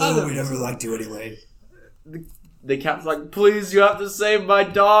 Bye, people. Pulu. We never liked you anyway. The captain's like, "Please, you have to save my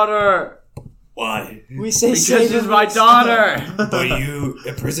daughter Why? We say because save she's him my instead. daughter." But you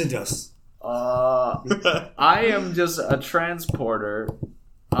imprisoned us. I am just a transporter.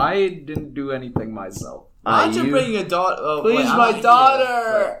 I didn't do anything myself. Why'd you bring your daughter? Please, my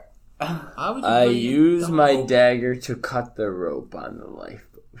daughter. I use my dagger to cut the rope on the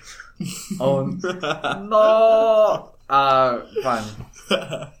lifeboat. Oh no! Fine.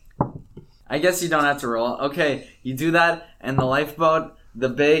 I guess you don't have to roll. Okay, you do that, and the lifeboat, the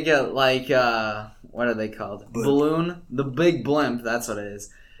big, what are they called? Blimp. Balloon? The big blimp, that's what it is.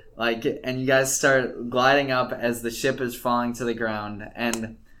 Like, and you guys start gliding up as the ship is falling to the ground,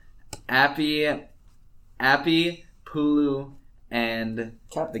 and Appy, Pulu, and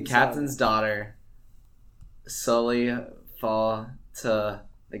the captain's daughter slowly fall to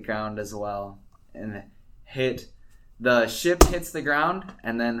the ground as well, and the ship hits the ground,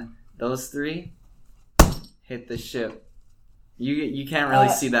 and then those three hit the ship. You can't really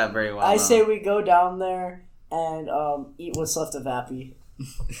see that very well. I though. say we go down there and eat what's left of Appy.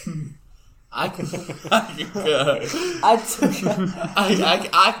 I could. I took.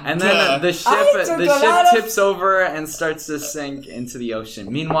 And then the I ship took a lot of- tips over and starts to sink into the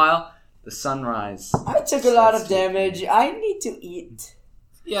ocean. Meanwhile, the sunrise. I took a lot of damage. I need to eat.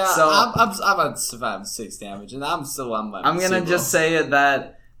 Yeah, So- I've survived 6 damage, and I'm still on my. I'm gonna just say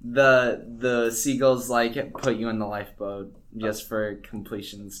that the seagulls like put you in the lifeboat just for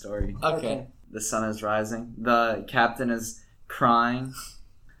completion of the story. Okay. The sun is rising. The captain is crying.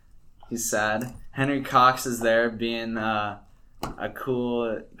 He's sad. Henry Cox is there being a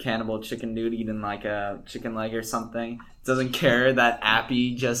cool cannibal chicken dude eating like a chicken leg or something. Doesn't care that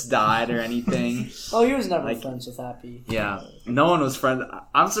Appy just died or anything. Oh, he was never Like- friends with Appy. Yeah, no one was friends.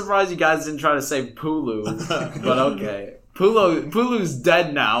 I'm surprised you guys didn't try to save Pulu, but okay. Pulu's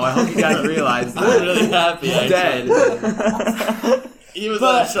dead now. I hope you guys realize that. I'm really happy. He's dead. He was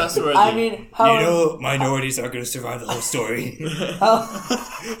But, untrustworthy. I mean, how? You know, minorities aren't going to survive the whole story.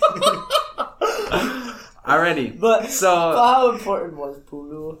 Alrighty. but So, how important was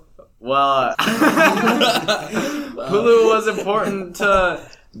Pulu? well, Pulu was important to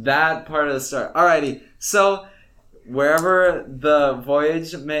that part of the story. Alrighty. So, wherever the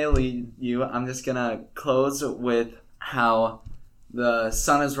voyage may lead you, I'm just gonna close with how the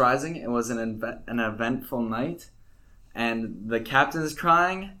sun is rising. It was an eventful night, and the captain's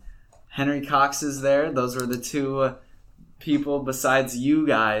crying. Henry Cox is there. Those were the two people besides you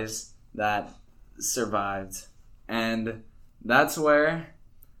guys that survived, and that's where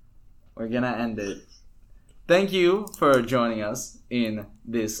we're gonna end it. Thank you for joining us in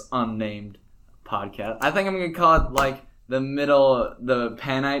this unnamed podcast. I think I'm gonna call it like the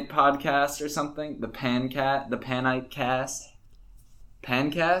Panite podcast or something. The Panite cast.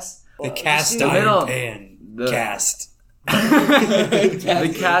 Pancast? The cast the middle- iron pan. the- Cast.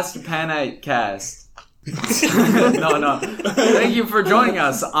 The cast Panite cast. No. Thank you for joining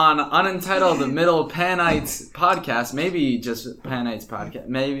us on Unentitled Middle Panites podcast. Maybe just Panites podcast.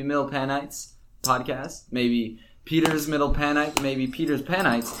 Maybe Middle Panites podcast. Maybe Peter's Middle Panite, maybe Peter's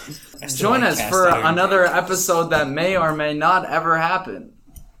Panites. I still Join like us cast for iron another pancakes. episode that may or may not ever happen.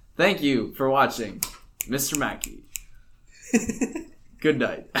 Thank you for watching, Mr. Mackey. Good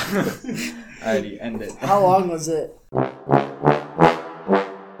night. Alrighty, end it. How long was it?